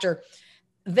as an actor.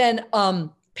 Then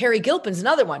Perry Gilpin's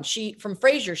another one. She from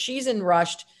Frasier. She's in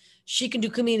Rushed. She can do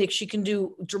comedic. She can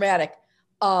do dramatic.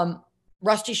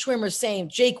 Rusty Schwimmer's same.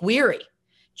 Jake Weary.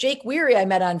 Jake Weary, I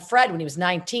met on Fred when he was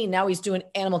 19. Now he's doing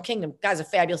Animal Kingdom. Guy's a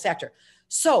fabulous actor.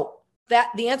 So that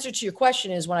the answer to your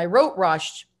question is when I wrote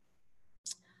Rushed,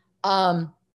 the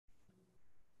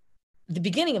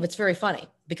beginning of it's very funny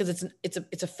because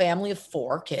it's a family of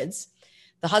 4 kids.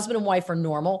 The husband and wife are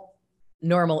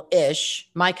normal-ish,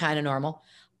 my kind of normal.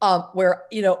 Where,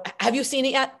 have you seen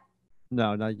it yet?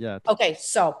 No, not yet. Okay.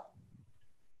 So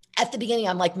at the beginning,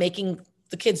 I'm like making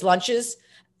the kids lunches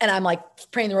and I'm like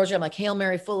praying the rosary. I'm like, Hail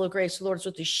Mary, full of grace, the Lord is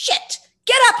with you. Shit,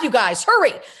 get up, you guys,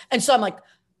 hurry. And so I'm like,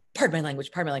 pardon my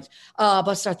language.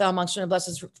 Blessed art thou amongst women, blessed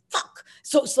is fuck.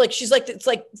 So it's like, she's like, it's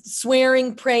like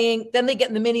swearing, praying. Then they get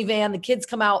in the minivan. The kids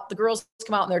come out, the girls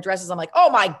come out in their dresses. I'm like, oh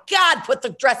my God, put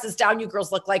the dresses down. You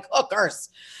girls look like hookers.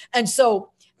 And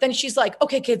so then she's like,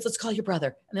 okay, kids, let's call your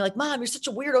brother. And they're like, Mom, you're such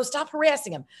a weirdo. Stop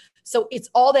harassing him. So it's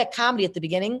all that comedy at the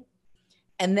beginning.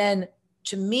 And then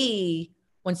to me,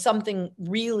 when something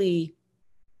really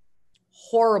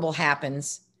horrible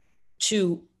happens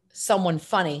to someone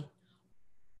funny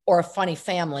or a funny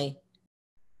family,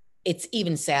 it's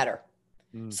even sadder.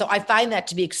 So I find that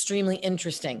to be extremely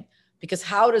interesting because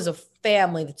how does a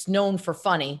family that's known for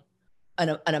funny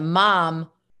and a mom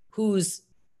whose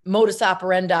modus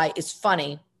operandi is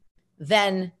funny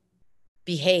then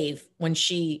behave when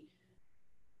she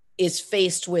is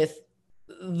faced with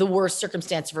the worst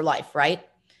circumstance of her life, right?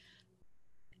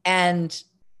 And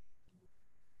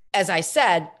as I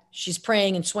said, she's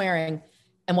praying and swearing.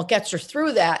 And what gets her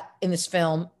through that in this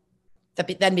film,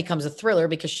 that then becomes a thriller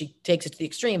because she takes it to the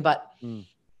extreme, but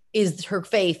is her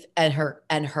faith and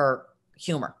her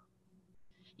humor,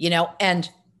 and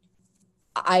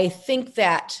I think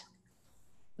that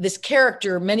this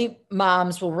character, many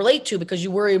moms will relate to because you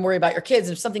worry about your kids.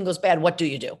 If something goes bad, what do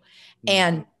you do?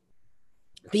 And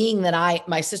being that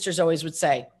my sisters always would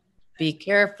say, be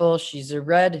careful. She's a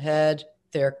redhead.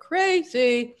 They're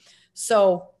crazy.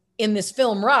 So in this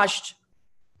film Rushed,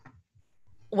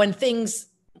 when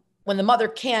the mother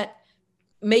can't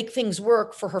make things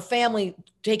work for her family,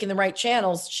 taking the right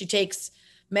channels, she takes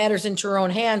matters into her own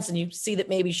hands. And you see that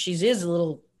maybe she is a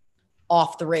little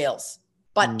off the rails,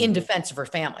 but in defense of her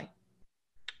family.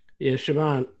 Yeah,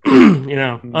 Siobhan,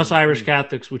 us Irish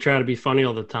Catholics, we try to be funny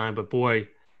all the time, but boy,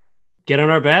 get on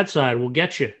our bad side. We'll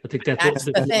get you. I think that's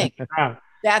the thing.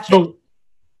 That's so.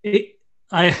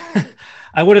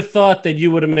 I would have thought that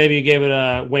you would have maybe gave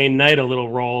it Wayne Knight a little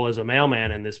role as a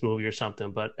mailman in this movie or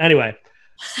something. But anyway,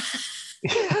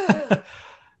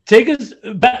 take us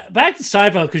back to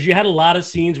Seinfeld because you had a lot of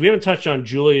scenes. We haven't touched on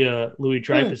Julia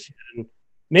Louis-Dreyfus yet, and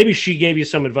maybe she gave you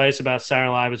some advice about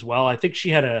Saturday Night Live as well. I think she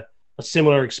had a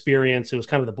similar experience. It was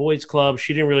kind of the boys' club.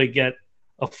 She didn't really get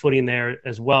a footing there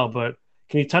as well. But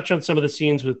can you touch on some of the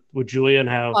scenes with Julia and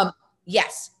how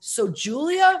Yes. So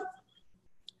Julia,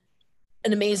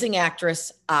 an amazing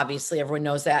actress, obviously, everyone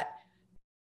knows that.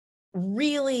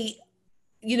 Really,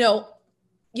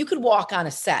 you could walk on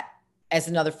a set as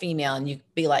another female and you'd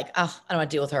be like, oh, I don't want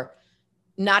to deal with her.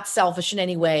 Not selfish in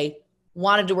any way,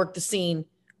 wanted to work the scene,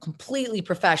 completely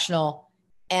professional,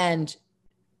 and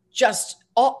just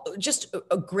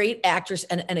a great actress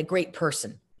and a great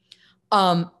person,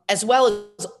 as well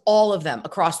as all of them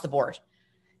across the board.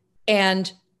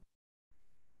 And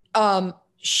I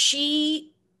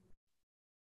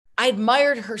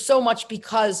admired her so much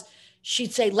because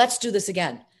she'd say, let's do this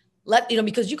again.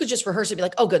 Because you could just rehearse it, be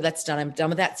like, oh, good, that's done. I'm done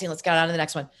with that scene. Let's get on to the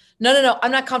next one. No,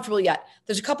 I'm not comfortable yet.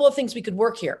 There's a couple of things we could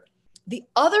work here. The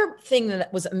other thing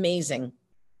that was amazing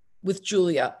with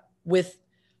Julia, with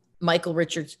Michael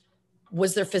Richards,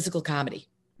 was their physical comedy.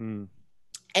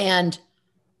 And,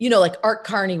 like Art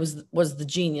Carney was the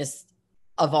genius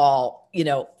of all,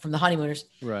 from the Honeymooners.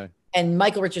 Right. And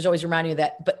Michael Richards always reminded me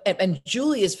of that. And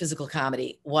Julia's physical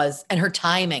comedy and her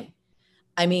timing,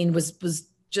 was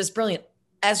just brilliant,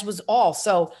 as was all.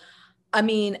 So,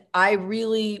 I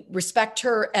really respect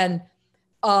her. And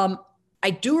I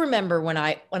do remember when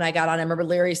I got on, I remember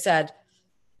Larry said,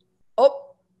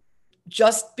 oh,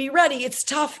 just be ready. It's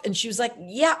tough. And she was like,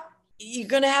 yeah, you're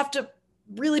going to have to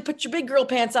really put your big girl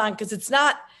pants on because it's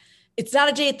not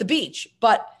a day at the beach.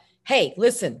 But hey,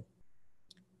 listen,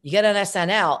 you get on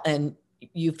SNL and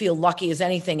you feel lucky as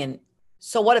anything. And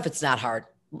so what if it's not hard?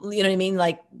 You know what I mean?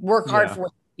 Like work hard for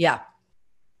it. Yeah.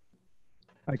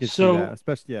 I can see that,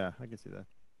 especially, I can see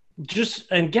that.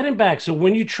 And getting back, so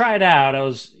when you tried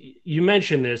out, you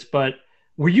mentioned this, but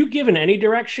were you given any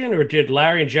direction, or did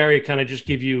Larry and Jerry kind of just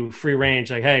give you free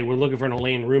range? Like, hey, we're looking for an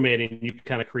Elaine roommate, and you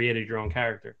kind of created your own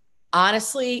character?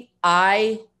 Honestly,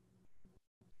 I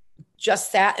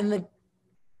just sat in the,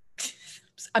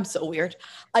 I'm so weird.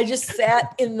 I just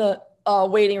sat in the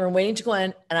waiting room, waiting to go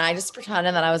in, and I just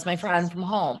pretended that I was my friend from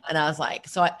home. And I was like,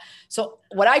 so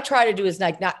what I try to do is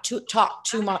like not to talk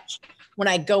too much when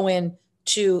I go in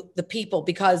to the people,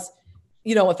 because,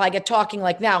 if I get talking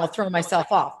like now, I'll throw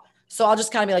myself off. So I'll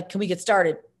just kind of be like, can we get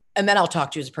started? And then I'll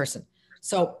talk to you as a person.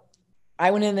 So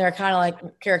I went in there kind of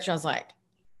like character. I was like,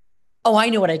 oh, I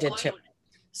knew what I did too.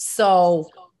 So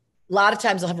a lot of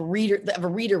times I'll have a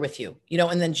reader with you,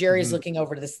 and then Jerry's looking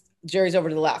over to Jerry's over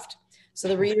to the left. So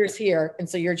the reader's here. And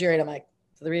so you're Jerry. And I'm like,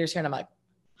 so the reader's here. And I'm like,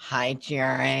 hi,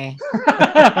 Jerry.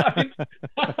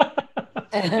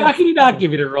 How can you not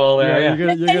give you the role there? Yeah,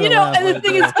 yeah. And the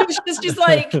thing is, she's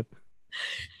like,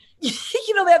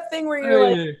 that thing where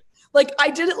you're like, I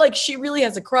did it like she really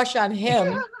has a crush on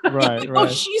him. Right.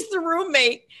 She's the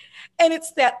roommate. And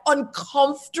it's that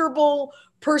uncomfortable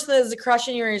person that has a crush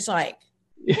on you. And you're like,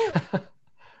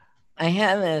 I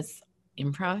have this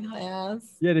improv class.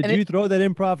 Yeah, did you throw that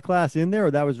improv class in there,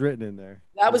 or that was written in there?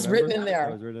 That was written in there.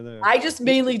 That was written in there. I just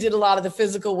mainly did a lot of the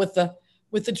physical with the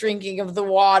drinking of the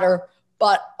water.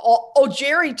 But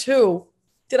Jerry too.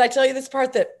 Did I tell you this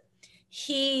part that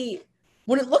he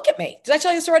wouldn't look at me? Did I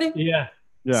tell you this already? Yeah.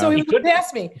 So he would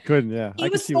pass me. He couldn't, yeah. He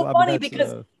was so funny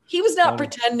because he was not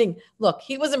pretending. Look,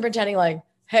 he wasn't pretending like,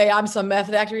 hey, I'm some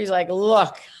method actor. He's like,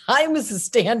 look, I'm Mrs.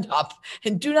 Stand-Up,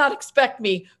 and do not expect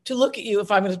me to look at you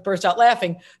if I'm going to burst out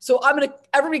laughing. So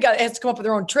everybody has to come up with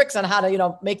their own tricks on how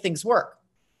to, make things work.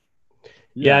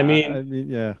 Yeah,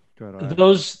 yeah. Go ahead.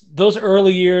 Those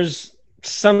early years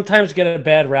sometimes get a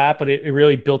bad rap, but it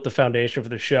really built the foundation for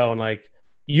the show. And like,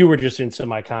 you were just in some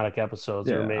iconic episodes.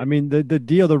 Yeah, the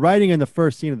deal, the writing in the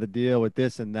first scene of the deal with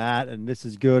this and that, and this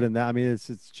is good and that.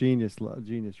 it's genius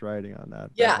writing on that.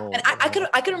 Yeah, and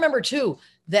I can remember too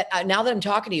that now that I'm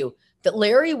talking to you, that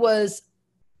Larry was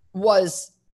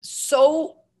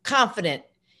so confident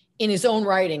in his own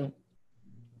writing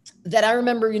that I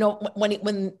remember,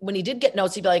 when he did get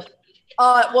notes, he'd be like,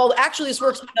 well, actually this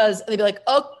works because, and they'd be like,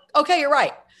 oh, okay, you're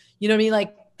right. You know what I mean?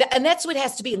 Like, and that's what it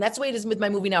has to be. And that's the way it is with my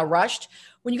movie now, Rushed.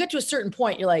 When you get to a certain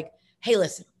point, you're like, hey,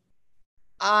 listen,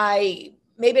 maybe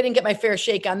I didn't get my fair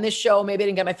shake on this show. Maybe I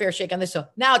didn't get my fair shake on this show.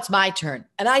 Now it's my turn.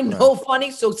 And I know funny,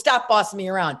 so stop bossing me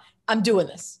around. I'm doing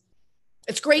this.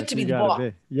 It's great to be the boss.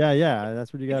 Yeah.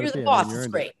 That's what you got to be. You're the boss. It's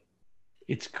great.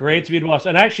 It's great to be the boss.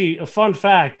 And actually, a fun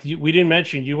fact, we didn't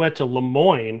mention, you went to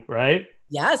Lemoyne, right?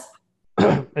 Yes.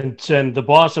 and the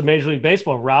boss of Major League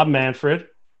Baseball, Rob Manfred,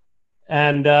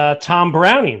 and Tom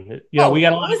Browning. We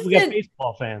got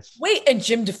baseball fans. Wait, and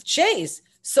Jim DeShays.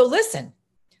 So listen.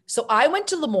 So I went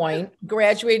to Lemoyne,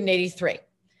 graduated in 83.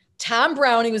 Tom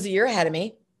Browning was a year ahead of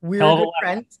me. We were good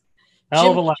friends.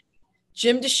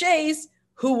 Jim DeShays,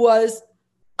 who was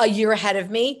a year ahead of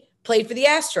me, played for the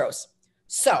Astros.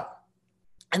 So,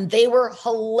 and they were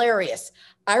hilarious.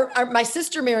 My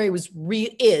sister Mary was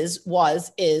really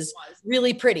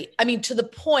pretty. I mean, to the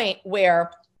point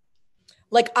where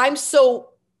like,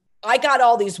 I got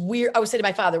all these weird, I would say to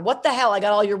my father, what the hell? I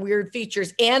got all your weird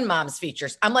features and mom's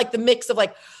features. I'm like the mix of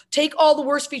like, take all the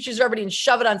worst features of everybody and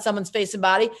shove it on someone's face and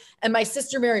body. And my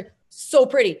sister Mary, so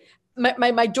pretty.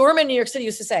 My doorman in New York City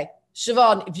used to say,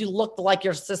 Siobhan, if you looked like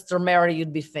your sister Mary,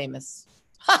 you'd be famous.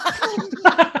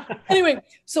 Anyway,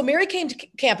 so Mary came to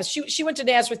campus. She went to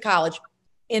Nazareth College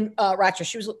in Rochester.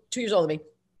 She was 2 years older than me.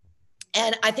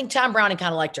 And I think Tom Browning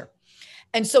kind of liked her.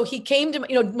 And so he came to,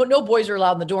 no boys were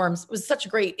allowed in the dorms. It was such a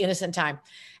great, innocent time.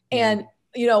 And,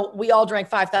 we all drank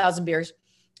 5,000 beers.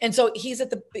 And so he's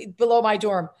at below my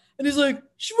dorm and he's like,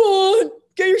 Siobhan,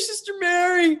 get your sister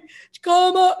Mary to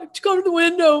come to the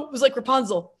window. It was like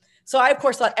Rapunzel. So I, of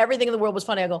course, thought everything in the world was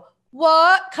funny. I go,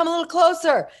 what? Come a little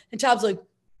closer. And Tom's like,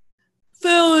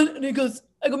 Fallon. And he goes,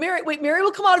 I go, Mary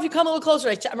will come out if you come a little closer.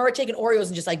 I remember taking Oreos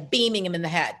and just like beaming him in the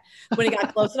head when he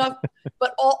got close enough.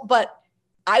 But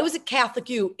I was at Catholic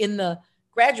U in the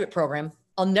graduate program.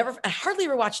 I hardly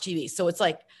ever watch TV. So it's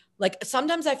like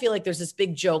sometimes I feel like there's this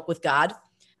big joke with God.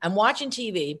 I'm watching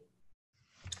TV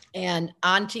and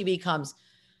on TV comes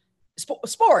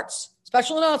sports.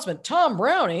 Special announcement, Tom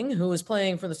Browning, who is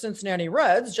playing for the Cincinnati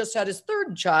Reds, just had his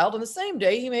third child on the same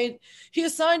day he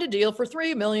signed a deal for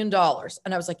 $3 million.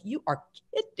 And I was like, you are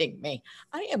kidding me.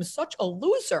 I am such a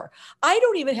loser. I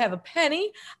don't even have a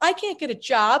penny. I can't get a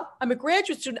job. I'm a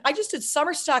graduate student. I just did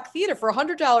summer stock theater for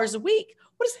 $100 a week.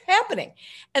 What is happening?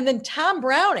 And then Tom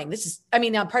Browning, Jim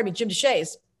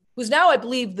Deshaies, who's now, I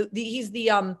believe, he's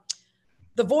the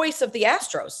voice of the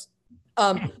Astros.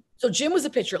 So Jim was a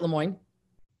pitcher at Lemoyne.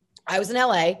 I was in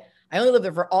LA. I only lived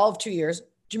there for all of 2 years. Do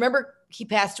you remember he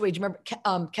passed away? Do you remember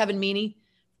Kevin Meaney?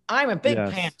 I'm a big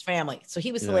Pants family. So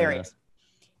he was hilarious.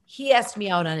 He asked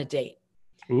me out on a date.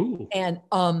 Ooh. And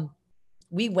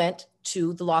we went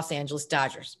to the Los Angeles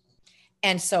Dodgers.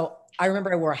 And so I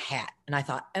remember I wore a hat and I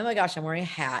thought, oh my gosh, I'm wearing a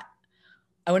hat.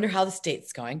 I wonder how this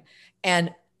date's going.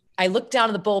 And I looked down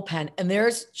in the bullpen and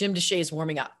there's Jim Deshaies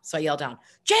warming up. So I yelled down,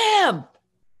 Jim!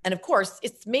 And of course,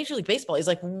 it's Major League Baseball. He's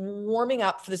like warming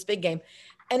up for this big game.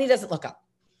 And he doesn't look up.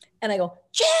 And I go,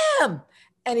 Jim!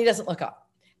 And he doesn't look up.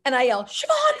 And I yell, Siobhan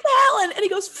Fallon! And he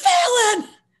goes, Fallon!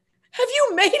 Have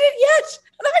you made it yet?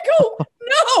 And I go,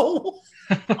 no.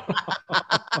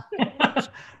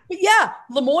 But yeah,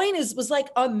 Lemoyne was like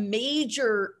a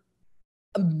major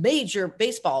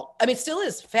baseball. I mean, it still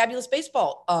is fabulous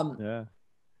baseball. Yeah.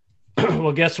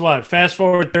 Well, guess what? Fast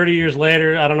forward 30 years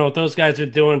later. I don't know what those guys are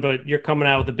doing, but you're coming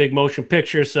out with a big motion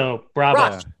picture. So bravo.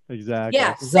 Rush. Yeah, exactly.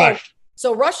 Yeah.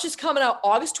 So Rush is coming out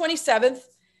August 27th.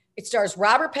 It stars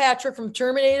Robert Patrick from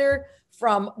Terminator,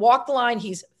 from Walk the Line.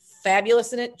 He's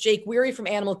fabulous in it. Jake Weary from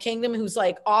Animal Kingdom, who's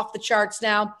like off the charts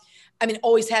now. I mean,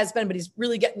 always has been, but he's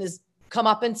really getting his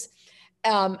comeuppance.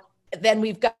 Then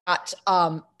we've got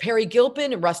Perry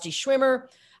Gilpin and Rusty Schwimmer.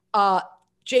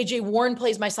 JJ Warren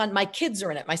plays my son. My kids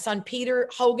are in it. My son, Peter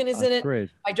Hogan, is in it.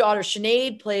 Great. My daughter,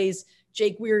 Sinead, plays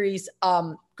Jake Weary's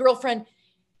girlfriend.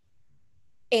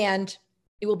 And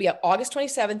it will be on August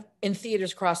 27th in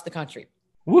theaters across the country.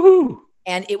 Woohoo!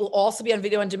 And it will also be on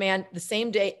video on demand the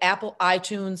same day, Apple,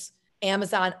 iTunes,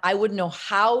 Amazon. I wouldn't know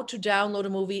how to download a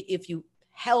movie if you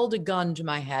held a gun to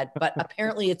my head, but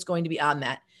apparently it's going to be on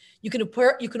that. You can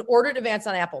order it in advance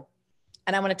on Apple.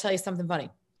 And I want to tell you something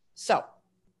funny. So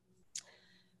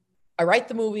I write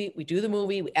the movie, we do the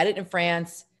movie, we edit in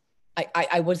France.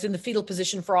 I was in the fetal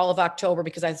position for all of October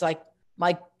because I was like,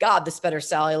 my God, this better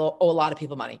sell. I owe a lot of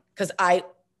people money because I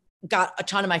got a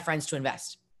ton of my friends to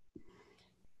invest.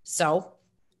 So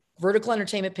Vertical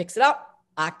Entertainment picks it up.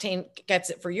 Octane gets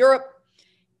it for Europe.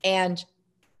 And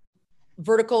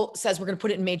Vertical says, we're going to put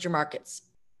it in major markets.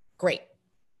 Great.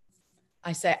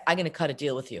 I say, I'm going to cut a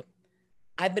deal with you.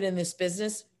 I've been in this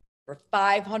business for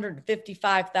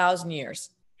 555,000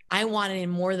 years. I want it in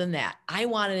more than that. I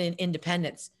want it in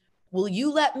independence. Will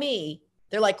you let me?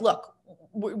 They're like, look,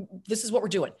 this is what we're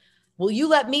doing. Will you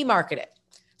let me market it?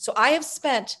 So I have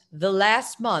spent the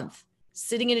last month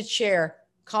sitting in a chair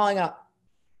calling up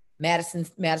Madison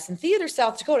Theater,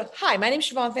 South Dakota. Hi, my name is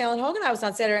Siobhan Fallon Hogan. I was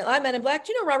on Saturday Night Live, Men in Black.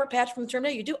 Do you know Robert Patch from the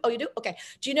Terminator? You do? Oh, you do? Okay.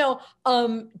 Do you know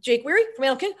Jake Weary from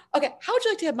Animal Kingdom? Okay. How would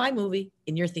you like to have my movie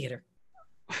in your theater?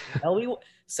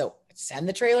 So send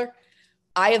the trailer.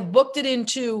 I have booked it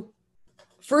into,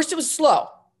 first it was slow.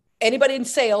 Anybody in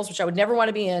sales, which I would never want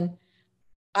to be in,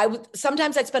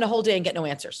 sometimes I'd spend a whole day and get no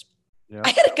answers. Yeah. I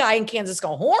had a guy in Kansas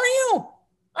go, who are you?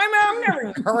 I've never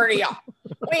even heard of you.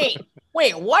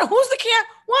 Wait, what? Who's the cat?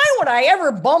 Why would I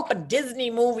ever bump a Disney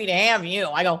movie to have you?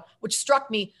 I go, which struck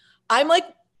me. I'm like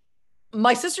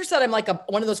My sister said I'm like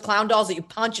one of those clown dolls that you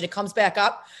punch and it comes back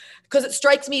up, because it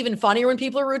strikes me even funnier when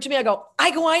people are rude to me. I go,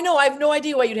 I know. I have no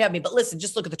idea why you'd have me. But listen,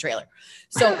 just look at the trailer.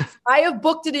 So I have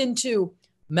booked it into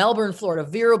Melbourne, Florida,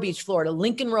 Vero Beach, Florida,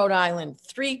 Lincoln, Rhode Island,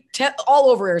 all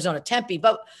over Arizona, Tempe,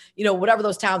 but whatever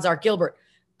those towns are, Gilbert,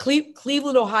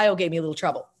 Cleveland, Ohio gave me a little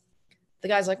trouble. The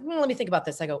guy's like, let me think about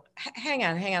this. I go, hang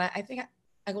on. I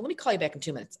go, let me call you back in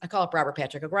 2 minutes. I call up Robert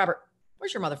Patrick. I go, Robert,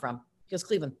 where's your mother from? He goes,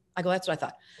 Cleveland. I go, that's what I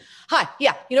thought. Hi.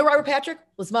 Yeah. Robert Patrick?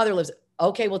 Well, his mother lives.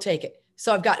 Okay, we'll take it.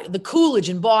 So I've got the Coolidge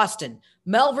in Boston,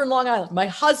 Melbourne, Long Island. My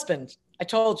husband, I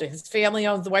told you, his family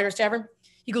owns the White Horse Tavern.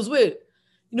 He goes, wait,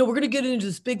 we're going to get into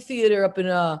this big theater up in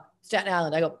Staten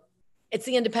Island. I go, it's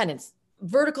the Independence.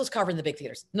 Vertical's covering the big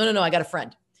theaters. No, I got a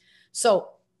friend. So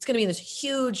it's going to be in this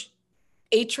huge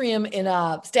atrium in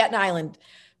Staten Island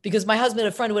because my husband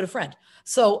had a friend who had a friend.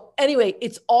 So anyway,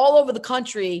 it's all over the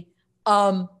country.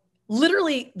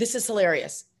 Literally, this is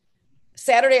hilarious.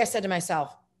 Saturday, I said to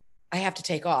myself, I have to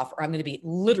take off or I'm going to be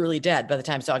literally dead by the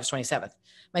time it's August 27th.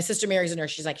 My sister Mary's a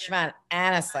nurse. She's like, Siobhan,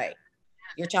 honestly,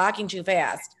 you're talking too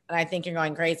fast. And I think you're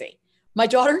going crazy. My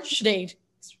daughter, Sinead,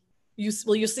 you'll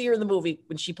see her in the movie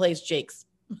when she plays Jake's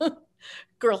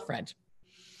girlfriend.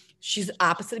 She's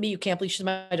opposite of me. You can't believe she's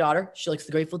my daughter. She likes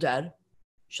the Grateful Dead.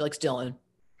 She likes Dylan.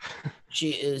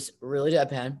 She is really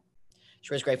deadpan.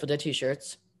 She wears Grateful Dead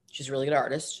t-shirts. She's a really good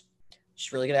artist.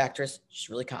 She's a really good actress. She's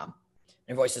really calm.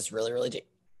 Her voice is really, really deep.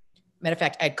 Matter of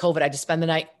fact, I had COVID. I had to spend the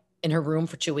night in her room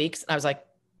for 2 weeks. And I was like,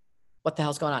 what the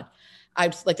hell's going on? I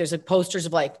was like, there's posters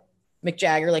of like Mick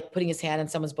Jagger, like putting his hand in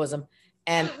someone's bosom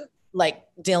and like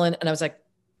Dylan. And I was like,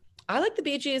 I like the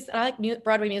Bee Gees and I like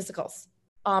Broadway musicals.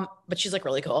 But she's like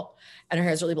really cool. And her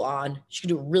hair's really blonde. She can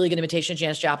do a really good imitation of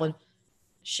Janis Joplin.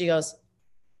 She goes,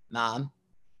 Mom,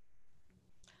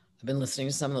 I've been listening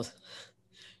to some of those.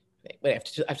 Wait, I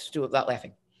have to do it without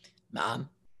laughing. Mom,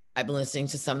 I've been listening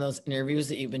to some of those interviews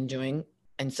that you've been doing,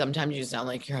 and sometimes you sound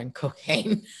like you're on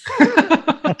cocaine.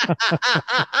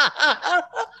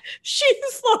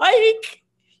 She's like,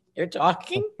 you're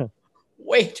talking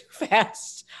way too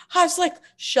fast. I was like,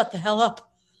 shut the hell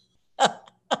up.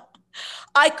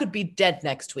 I could be dead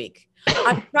next week.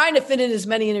 I'm trying to fit in as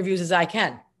many interviews as I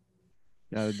can.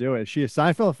 Gotta do it. Is she a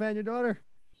Seinfeld fan, your daughter?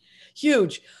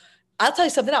 Huge. I'll tell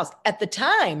you something else. At the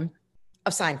time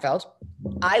of Seinfeld,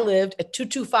 I lived at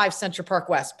 225 Central Park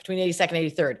West between 82nd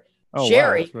and 83rd. Oh,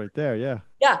 Jerry, wow, that's right there. Yeah.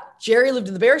 Yeah. Jerry lived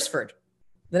in the Beresford,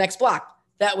 the next block.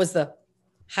 That was the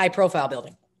high profile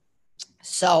building.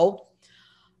 So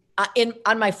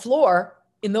on my floor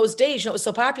in those days, it was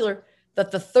so popular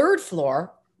that the third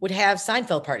floor would have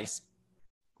Seinfeld parties.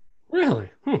 Really?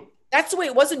 That's the way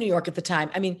it was in New York at the time.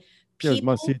 I mean, It was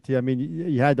must see. I mean,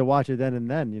 you had to watch it then and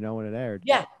then, when it aired.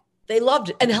 Yeah. They loved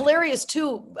it. And hilarious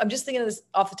too. I'm just thinking of this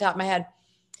off the top of my head.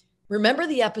 Remember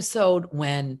the episode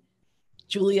when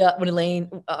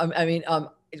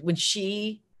when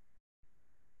she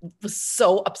was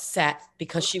so upset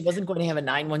because she wasn't going to have a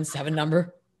 917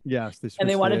 number? Yes. And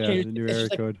they wanted to the new area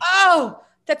code. Oh,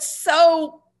 that's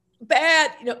so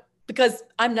bad. Because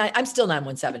I'm still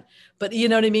 917, but you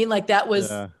know what I mean? Like that was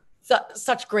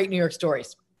such great New York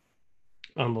stories.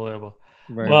 Unbelievable.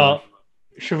 Very well,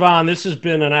 nice. Siobhan, this has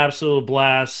been an absolute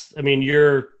blast. I mean,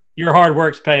 your hard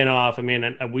work's paying off. I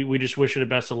mean, we just wish you the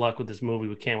best of luck with this movie.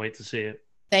 We can't wait to see it.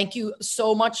 Thank you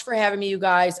so much for having me, you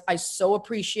guys. I so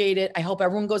appreciate it. I hope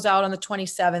everyone goes out on the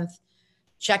 27th.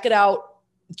 Check it out.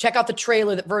 Check out the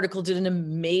trailer that Vertical did an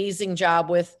amazing job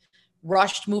with.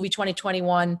 Rushed Movie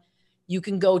 2021. You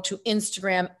can go to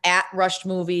Instagram at Rushed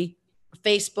Movie,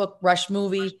 Facebook Rushed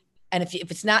Movie. And if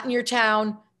it's not in your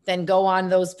town, then go on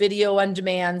those video on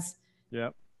demands.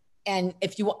 Yep. And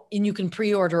you can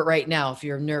pre-order it right now if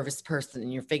you're a nervous person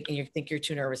and you think you're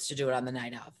too nervous to do it on the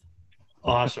night of.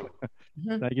 Awesome.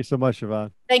 Thank you so much,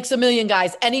 Siobhan. Thanks a million,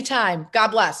 guys. Anytime. God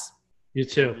bless. You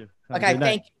too. Have a Okay. good night.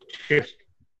 Thank you. Cheers.